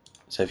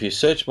 So if you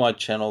search my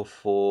channel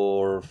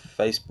for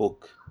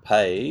Facebook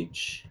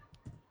page,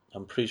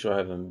 I'm pretty sure I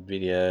have a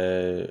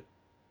video,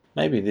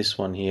 maybe this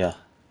one here.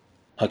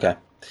 Okay.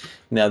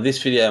 Now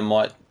this video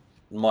might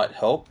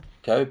help,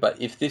 okay,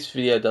 but if this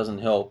video doesn't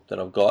help that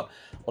I've got,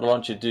 what I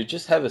want you to do,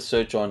 just have a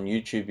search on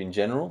YouTube in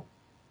general,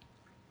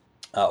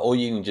 or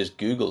you can just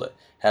Google it,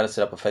 how to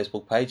set up a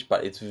Facebook page.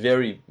 But it's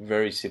very,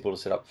 very simple to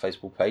set up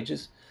Facebook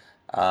pages.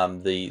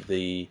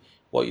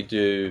 What you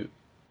do,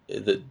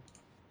 the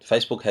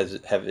Facebook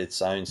have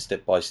its own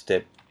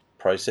step-by-step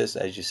process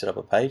as you set up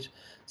a page.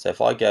 So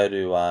if I go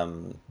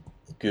to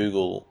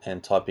Google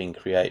and type in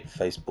create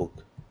Facebook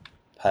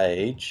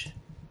page,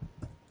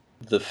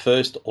 the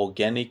first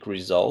organic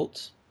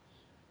result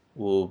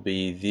will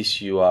be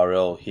this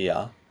URL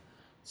here.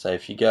 So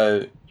if you go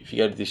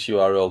to this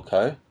URL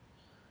code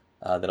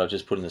that I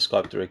just put in the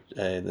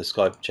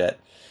Skype chat,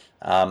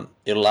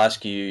 it'll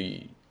ask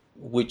you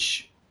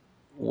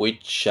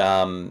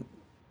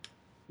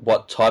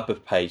what type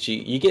of page.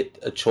 You get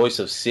a choice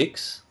of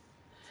 6.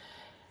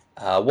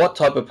 What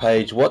type of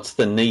page? What's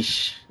the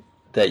niche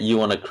that you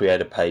want to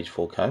create a page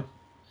for, Co?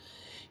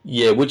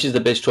 Yeah, which is the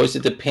best choice?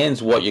 It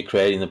depends what you're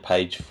creating the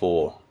page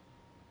for.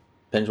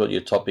 Depends what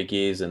your topic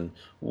is and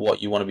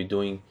what you want to be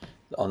doing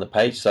on the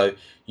page. So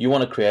you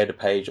want to create a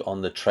page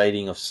on the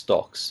trading of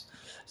stocks.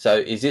 So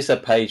is this a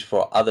page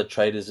for other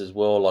traders as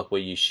well, like where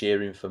you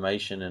share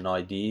information and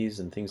ideas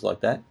and things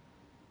like that?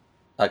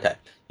 Okay,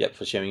 yep,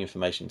 for sharing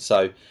information.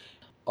 So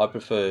I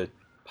prefer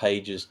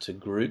pages to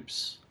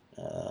groups.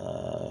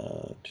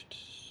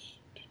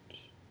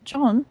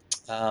 John?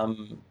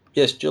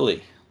 Yes,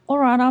 Julie. All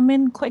right, I'm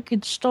in quick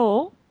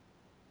install.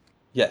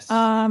 Yes.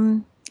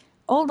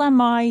 Although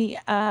my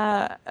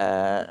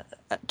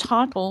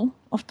title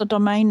of the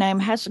domain name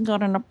hasn't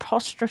got an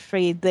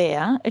apostrophe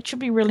there, it should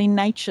be really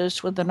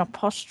Natures with an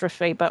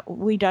apostrophe, but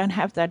we don't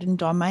have that in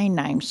domain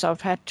name, so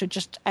I've had to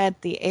just add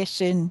the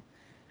S in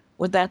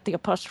without the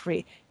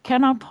apostrophe.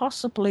 Can I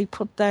possibly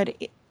put that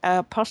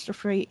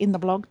apostrophe in the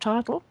blog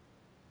title?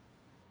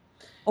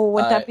 Or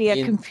would that be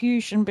a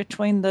confusion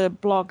between the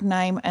blog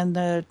name and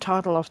the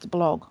title of the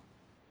blog?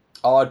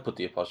 Oh, I'd put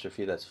the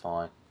apostrophe, that's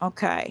fine.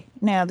 Okay,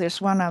 now there's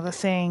one other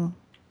thing.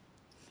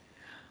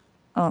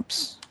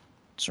 Oops,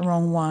 it's the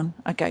wrong one.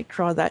 Okay,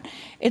 try that.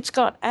 It's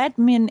got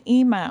admin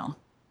email.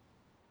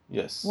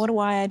 Yes. What do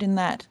I add in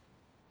that?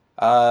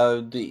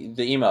 The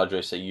email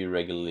address that you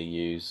regularly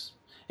use.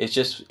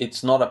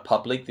 It's not a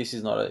public.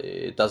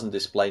 It doesn't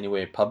display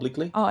anywhere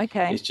publicly. Oh,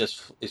 okay. It's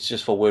just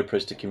for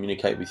WordPress to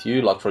communicate with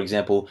you. Like, for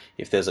example,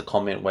 if there's a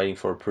comment waiting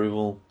for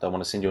approval, they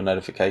want to send you a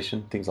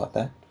notification, things like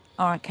that.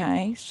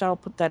 Okay, so I'll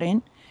put that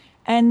in.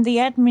 And the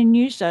admin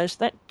users,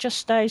 that just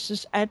stays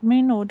as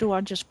admin, or do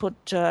I just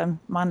put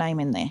my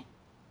name in there?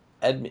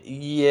 Admin,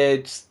 yeah,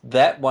 it's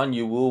that one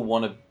you will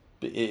want to.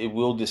 It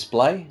will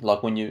display,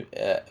 like when you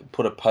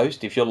put a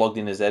post. If you're logged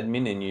in as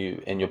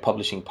admin and you're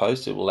publishing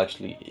posts, it will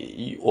actually,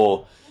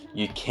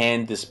 you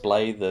can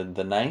display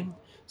the name.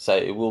 So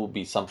it will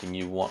be something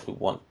you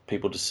want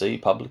people to see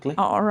publicly.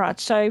 Oh, all right.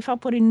 So if I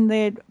put in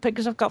there,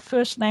 because I've got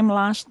first name,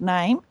 last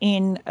name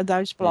in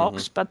those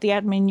blocks, but the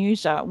admin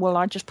user, will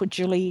I just put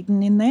Julie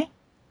Eden in there?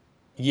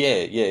 Yeah.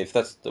 If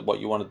that's what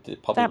you wanted to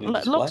publicly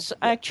display. That looks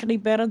actually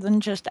better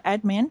than just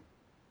admin.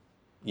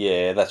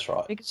 Yeah, that's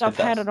right. Because I've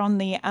had it on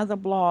the other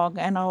blog,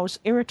 and I was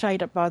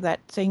irritated by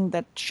that thing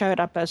that showed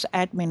up as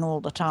admin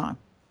all the time.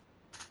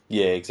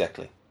 Yeah,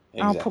 exactly.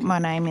 I'll put my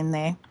name in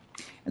there,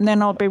 and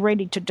then I'll be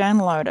ready to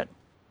download it.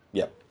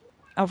 Yep.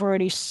 I've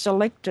already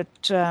selected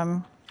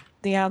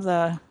the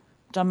other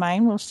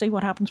domain. We'll see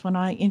what happens when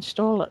I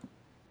install it.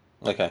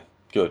 Okay,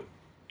 good.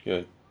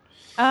 Here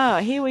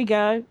we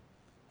go.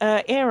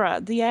 Error.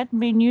 The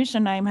admin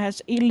username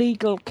has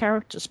illegal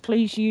characters.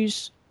 Please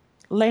use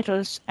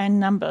letters and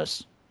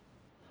numbers.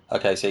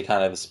 Okay, so you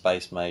can't have a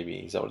space maybe.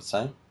 Is that what it's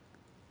saying?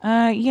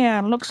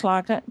 Yeah, looks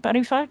like it. But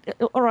in fact,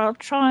 or I'll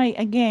try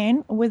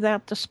again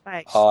without the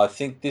space. Oh, I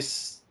think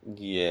this,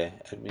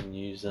 admin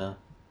user.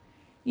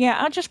 Yeah,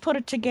 I'll just put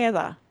it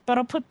together. But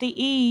I'll put the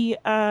E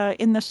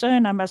in the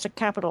surname as a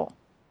capital.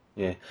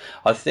 Yeah,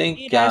 I think...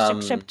 It has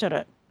accepted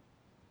it.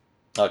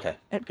 Okay.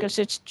 Because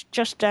it's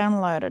just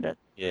downloaded it.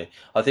 Yeah,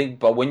 I think,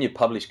 but when you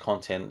publish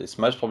content, it's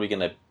most probably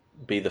going to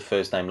be the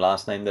first name,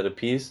 last name that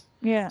appears.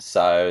 Yeah.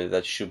 So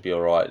that should be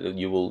all right.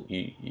 You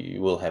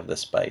will have the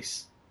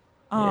space.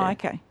 Oh, yeah.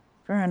 Okay.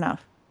 Fair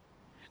enough.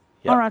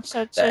 Yep. All right,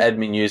 so the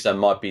admin user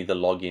might be the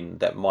login.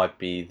 That might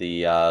be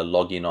the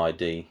login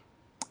ID.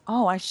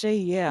 Oh, I see.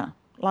 Yeah,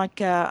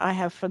 like I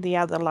have for the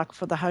other, like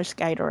for the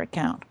HostGator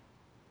account.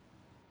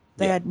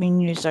 The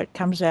admin user, it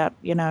comes out,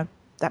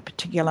 that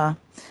particular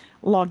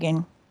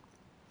login.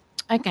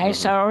 Okay,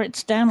 so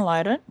it's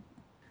downloaded.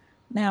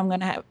 Now I'm going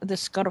to have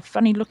this. Got a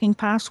funny looking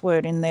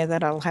password in there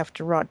that I'll have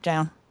to write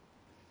down.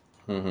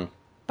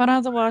 But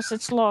otherwise,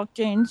 it's logged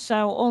in.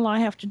 So all I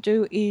have to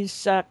do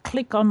is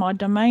click on my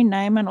domain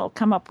name, and it'll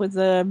come up with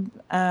the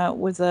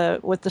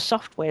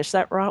software. Is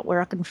that right?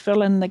 Where I can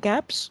fill in the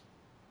gaps.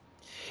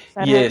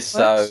 Yes.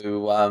 So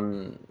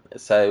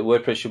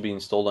WordPress should be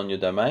installed on your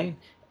domain,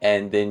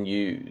 and then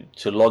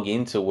to log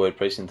into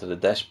WordPress into the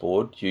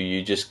dashboard,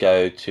 you just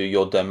go to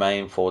your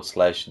domain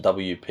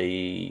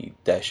 /wp-admin.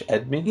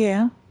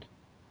 Yeah.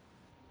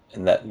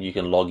 And that you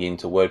can log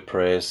into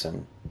WordPress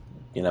and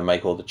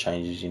make all the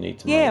changes you need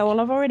to make. Yeah, well,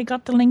 I've already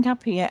got the link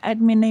up here,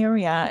 admin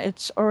area.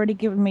 It's already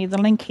given me the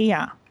link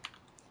here.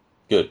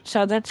 Good.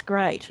 So that's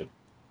great. Good.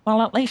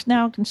 Well, at least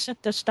now I can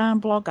set this darn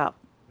blog up.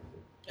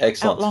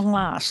 Excellent. At long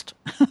last.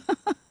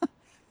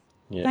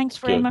 Yeah, Thanks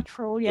very much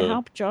for all your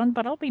help, John,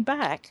 but I'll be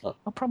back.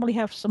 I'll probably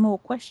have some more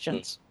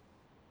questions.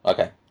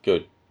 Okay,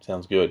 good.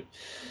 Sounds good.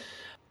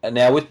 And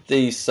now with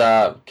these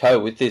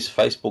with this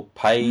Facebook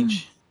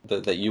page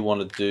that you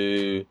want to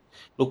do,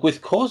 look,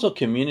 with cause or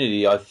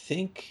community, I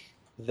think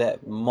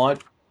that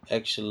might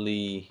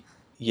actually,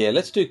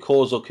 let's do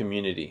cause or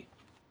community.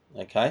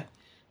 Okay,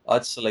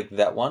 I'd select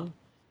that one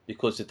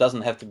because it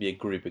doesn't have to be a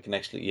group. It can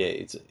actually,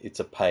 it's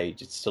a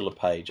page. It's still a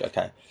page.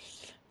 Okay,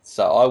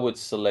 so I would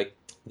select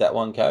that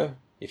one, Co.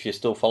 If you're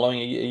still following,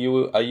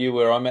 are you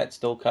where I'm at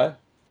still, Co?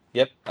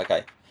 Yep.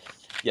 Okay.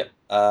 Yep.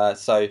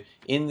 So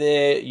in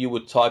there, you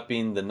would type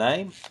in the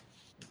name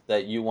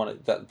that you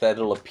want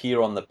that'll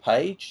appear on the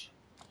page.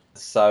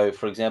 So,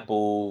 for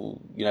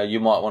example, you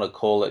might want to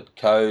call it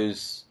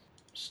Co's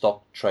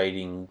Stock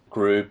Trading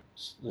Group,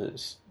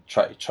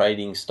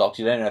 trading stocks.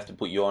 You don't have to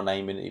put your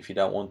name in it if you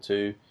don't want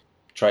to.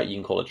 You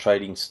can call it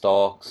Trading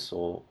Stocks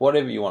or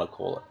whatever you want to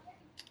call it.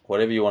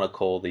 Whatever you want to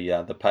call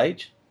the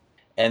page.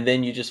 And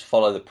then you just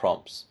follow the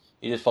prompts.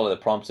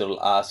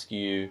 It'll ask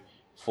you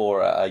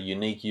for a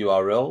unique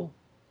URL.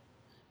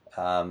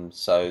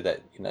 So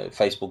that,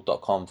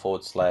 facebook.com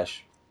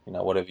 /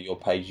 whatever your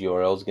page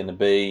URL is going to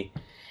be.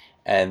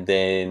 And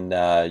then,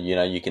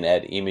 you can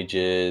add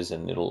images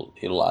and it'll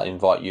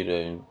invite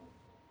you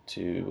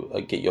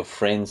to get your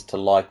friends to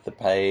like the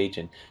page,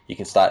 and you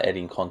can start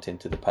adding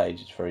content to the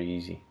page. It's very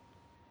easy.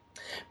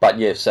 But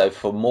so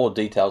for more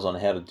details on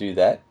how to do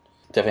that,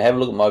 definitely have a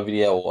look at my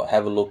video or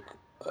have a look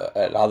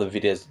at other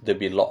videos.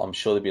 I'm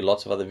sure there'll be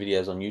lots of other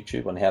videos on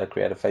YouTube on how to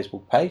create a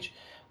Facebook page,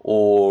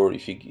 or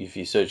if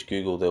you search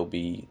Google,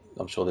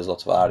 I'm sure there's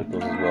lots of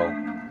articles as well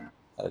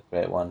how to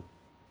create one.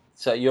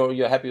 So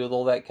you're happy with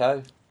all that,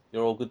 Co?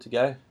 You're all good to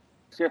go?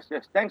 Yes.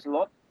 Thanks a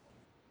lot.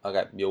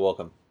 Okay, you're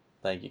welcome.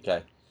 Thank you,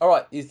 Co. All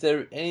right, is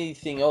there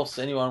anything else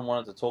anyone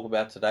wanted to talk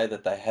about today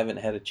that they haven't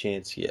had a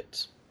chance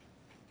yet?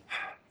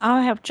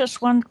 I have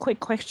just one quick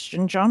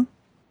question, John.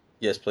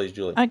 Yes, please,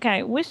 Julie.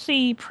 Okay, with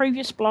the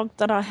previous blog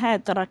that I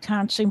had that I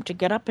can't seem to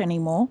get up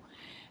anymore,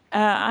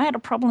 I had a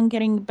problem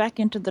getting back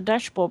into the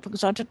dashboard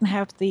because I didn't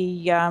have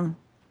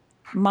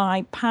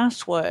my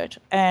password,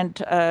 and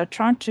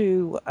trying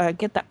to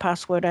get that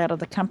password out of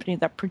the company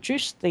that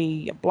produced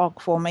the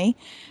blog for me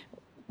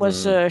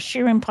was a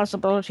sheer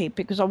impossibility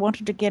because I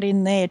wanted to get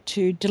in there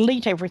to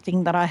delete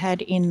everything that I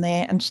had in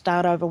there and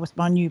start over with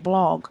my new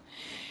blog.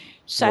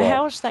 So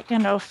how is that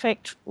going to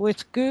affect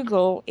with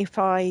Google if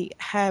I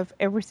have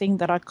everything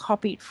that I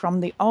copied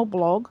from the old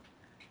blog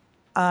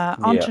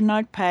onto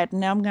Notepad,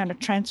 and now I'm going to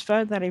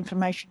transfer that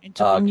information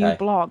into the new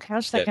blog?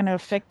 How's that going to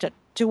affect it?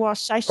 Do I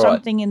say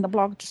something in the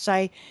blog to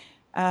say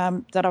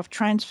that I've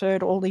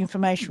transferred all the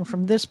information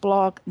from this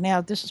blog,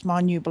 now this is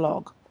my new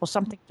blog, or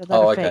something to that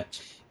effect?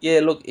 Okay.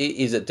 Yeah, look,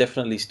 is it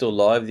definitely still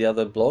live, the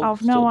other blog?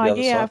 I've no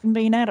idea. I haven't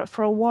been at it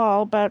for a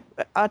while, but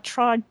I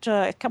tried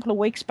a couple of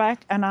weeks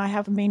back, and I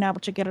haven't been able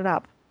to get it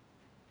up.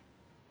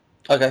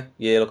 Okay.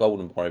 Yeah, look, I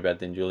wouldn't worry about it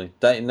then, Julie.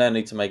 No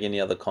need to make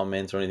any other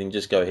comments or anything.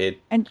 Just go ahead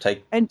and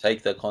take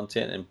the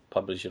content and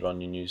publish it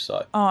on your new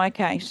site. Oh,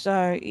 okay.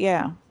 So,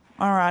 yeah.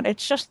 All right.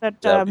 It's just that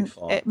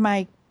it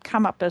may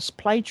come up as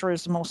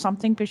plagiarism or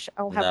something, but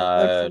I'll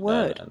have it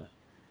word for word.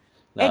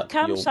 No, it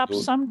comes up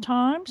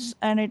sometimes,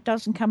 and it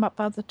doesn't come up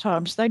other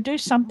times. They do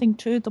something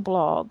to the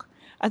blog.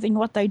 I think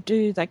what they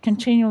do, they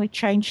continually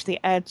change the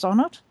ads on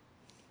it.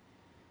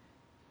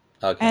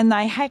 Okay. And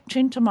they hacked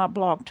into my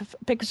blog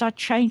because I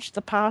changed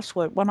the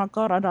password. When I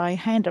got it, I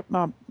handed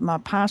my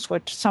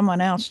password to someone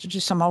else to do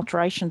some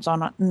alterations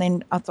on it. And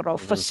then I thought,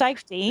 for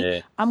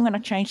safety, I'm going to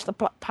change the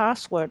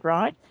password,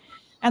 right?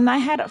 And they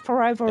had it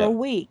for over a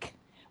week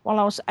while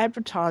I was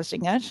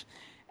advertising it.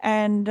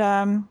 And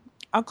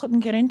I couldn't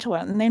get into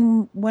it. And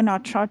then when I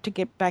tried to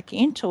get back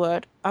into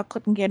it, I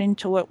couldn't get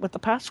into it with the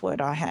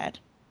password I had.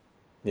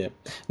 Yeah.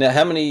 Now,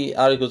 how many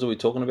articles are we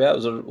talking about?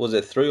 Was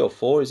it 3 or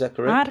 4? Is that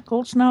correct?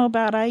 Articles? No,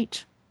 about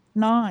 8,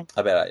 9.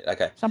 About 8.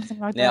 Okay. Something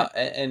like that. Now,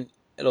 and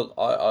look,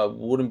 I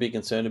wouldn't be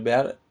concerned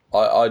about it.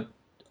 I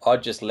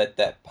just let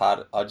that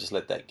part. I just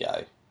let that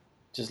go.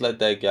 Just let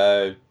that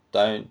go.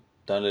 Don't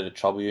let it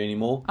trouble you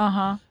anymore.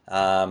 Go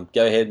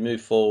ahead,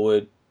 move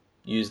forward.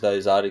 Use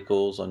those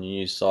articles on your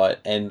new site,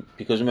 and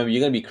because remember,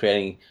 you're going to be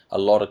creating a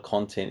lot of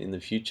content in the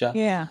future.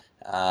 Yeah.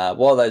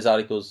 While those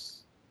articles,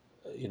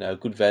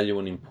 good value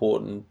and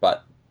important,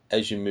 but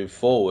as you move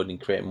forward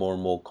and create more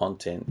and more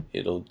content,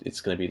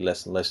 it's going to be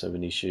less and less of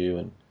an issue,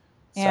 and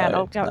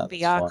it'll be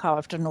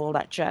archived and all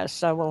that jazz.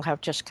 So we'll have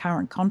just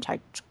current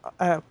content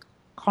on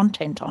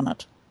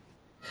it.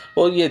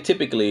 Well, yeah,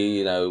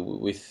 typically,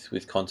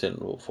 with content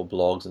for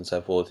blogs and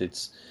so forth,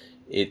 it's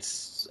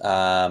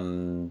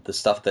the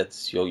stuff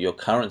that's your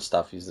current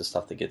stuff is the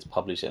stuff that gets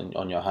published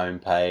on your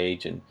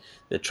homepage and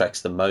that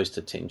attracts the most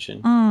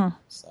attention.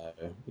 So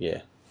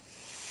yeah.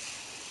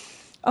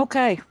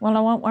 Okay, well, I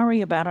won't worry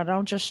about it.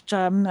 I'll just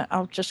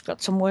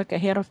got some work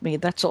ahead of me.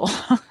 That's all.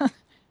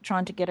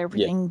 Trying to get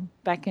everything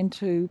back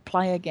into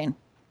play again.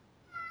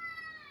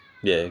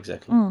 Yeah,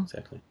 exactly.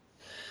 Exactly.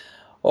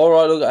 All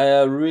right, look,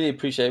 I really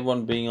appreciate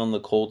everyone being on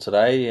the call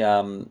today.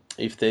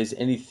 If there's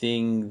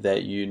anything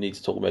that you need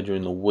to talk about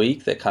during the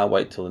week that can't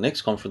wait till the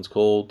next conference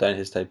call, don't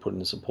hesitate to put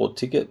in a support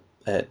ticket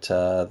at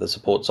the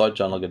support site,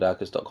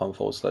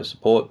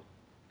 johnlogodakis.com/support.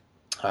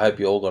 I hope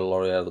you all got a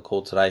lot out of the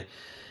call today.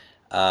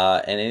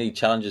 And any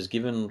challenges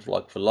given,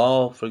 like for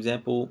Lyle, for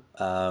example,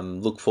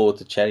 look forward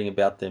to chatting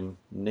about them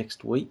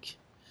next week.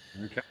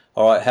 Okay.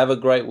 All right, have a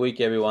great week,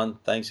 everyone.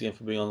 Thanks again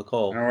for being on the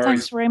call.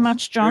 Thanks very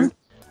much, John.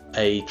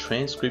 A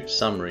transcript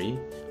summary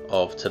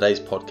of today's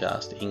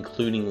podcast,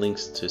 including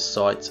links to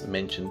sites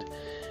mentioned,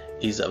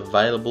 is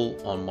available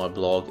on my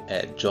blog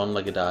at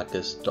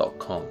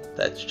johnlagodakis.com.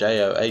 That's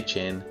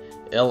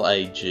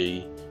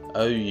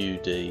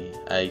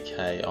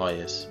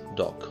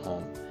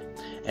JohnLagodakis.com.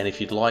 And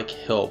if you'd like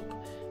help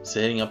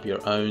setting up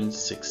your own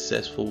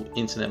successful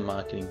internet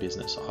marketing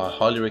business, I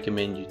highly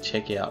recommend you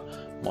check out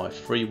my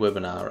free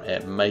webinar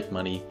at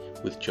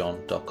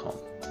makemoneywithjohn.com.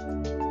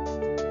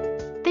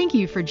 Thank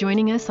you for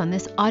joining us on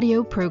this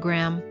audio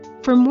program.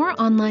 For more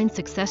online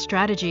success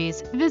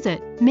strategies,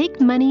 visit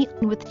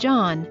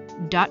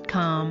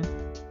makemoneywithjohn.com.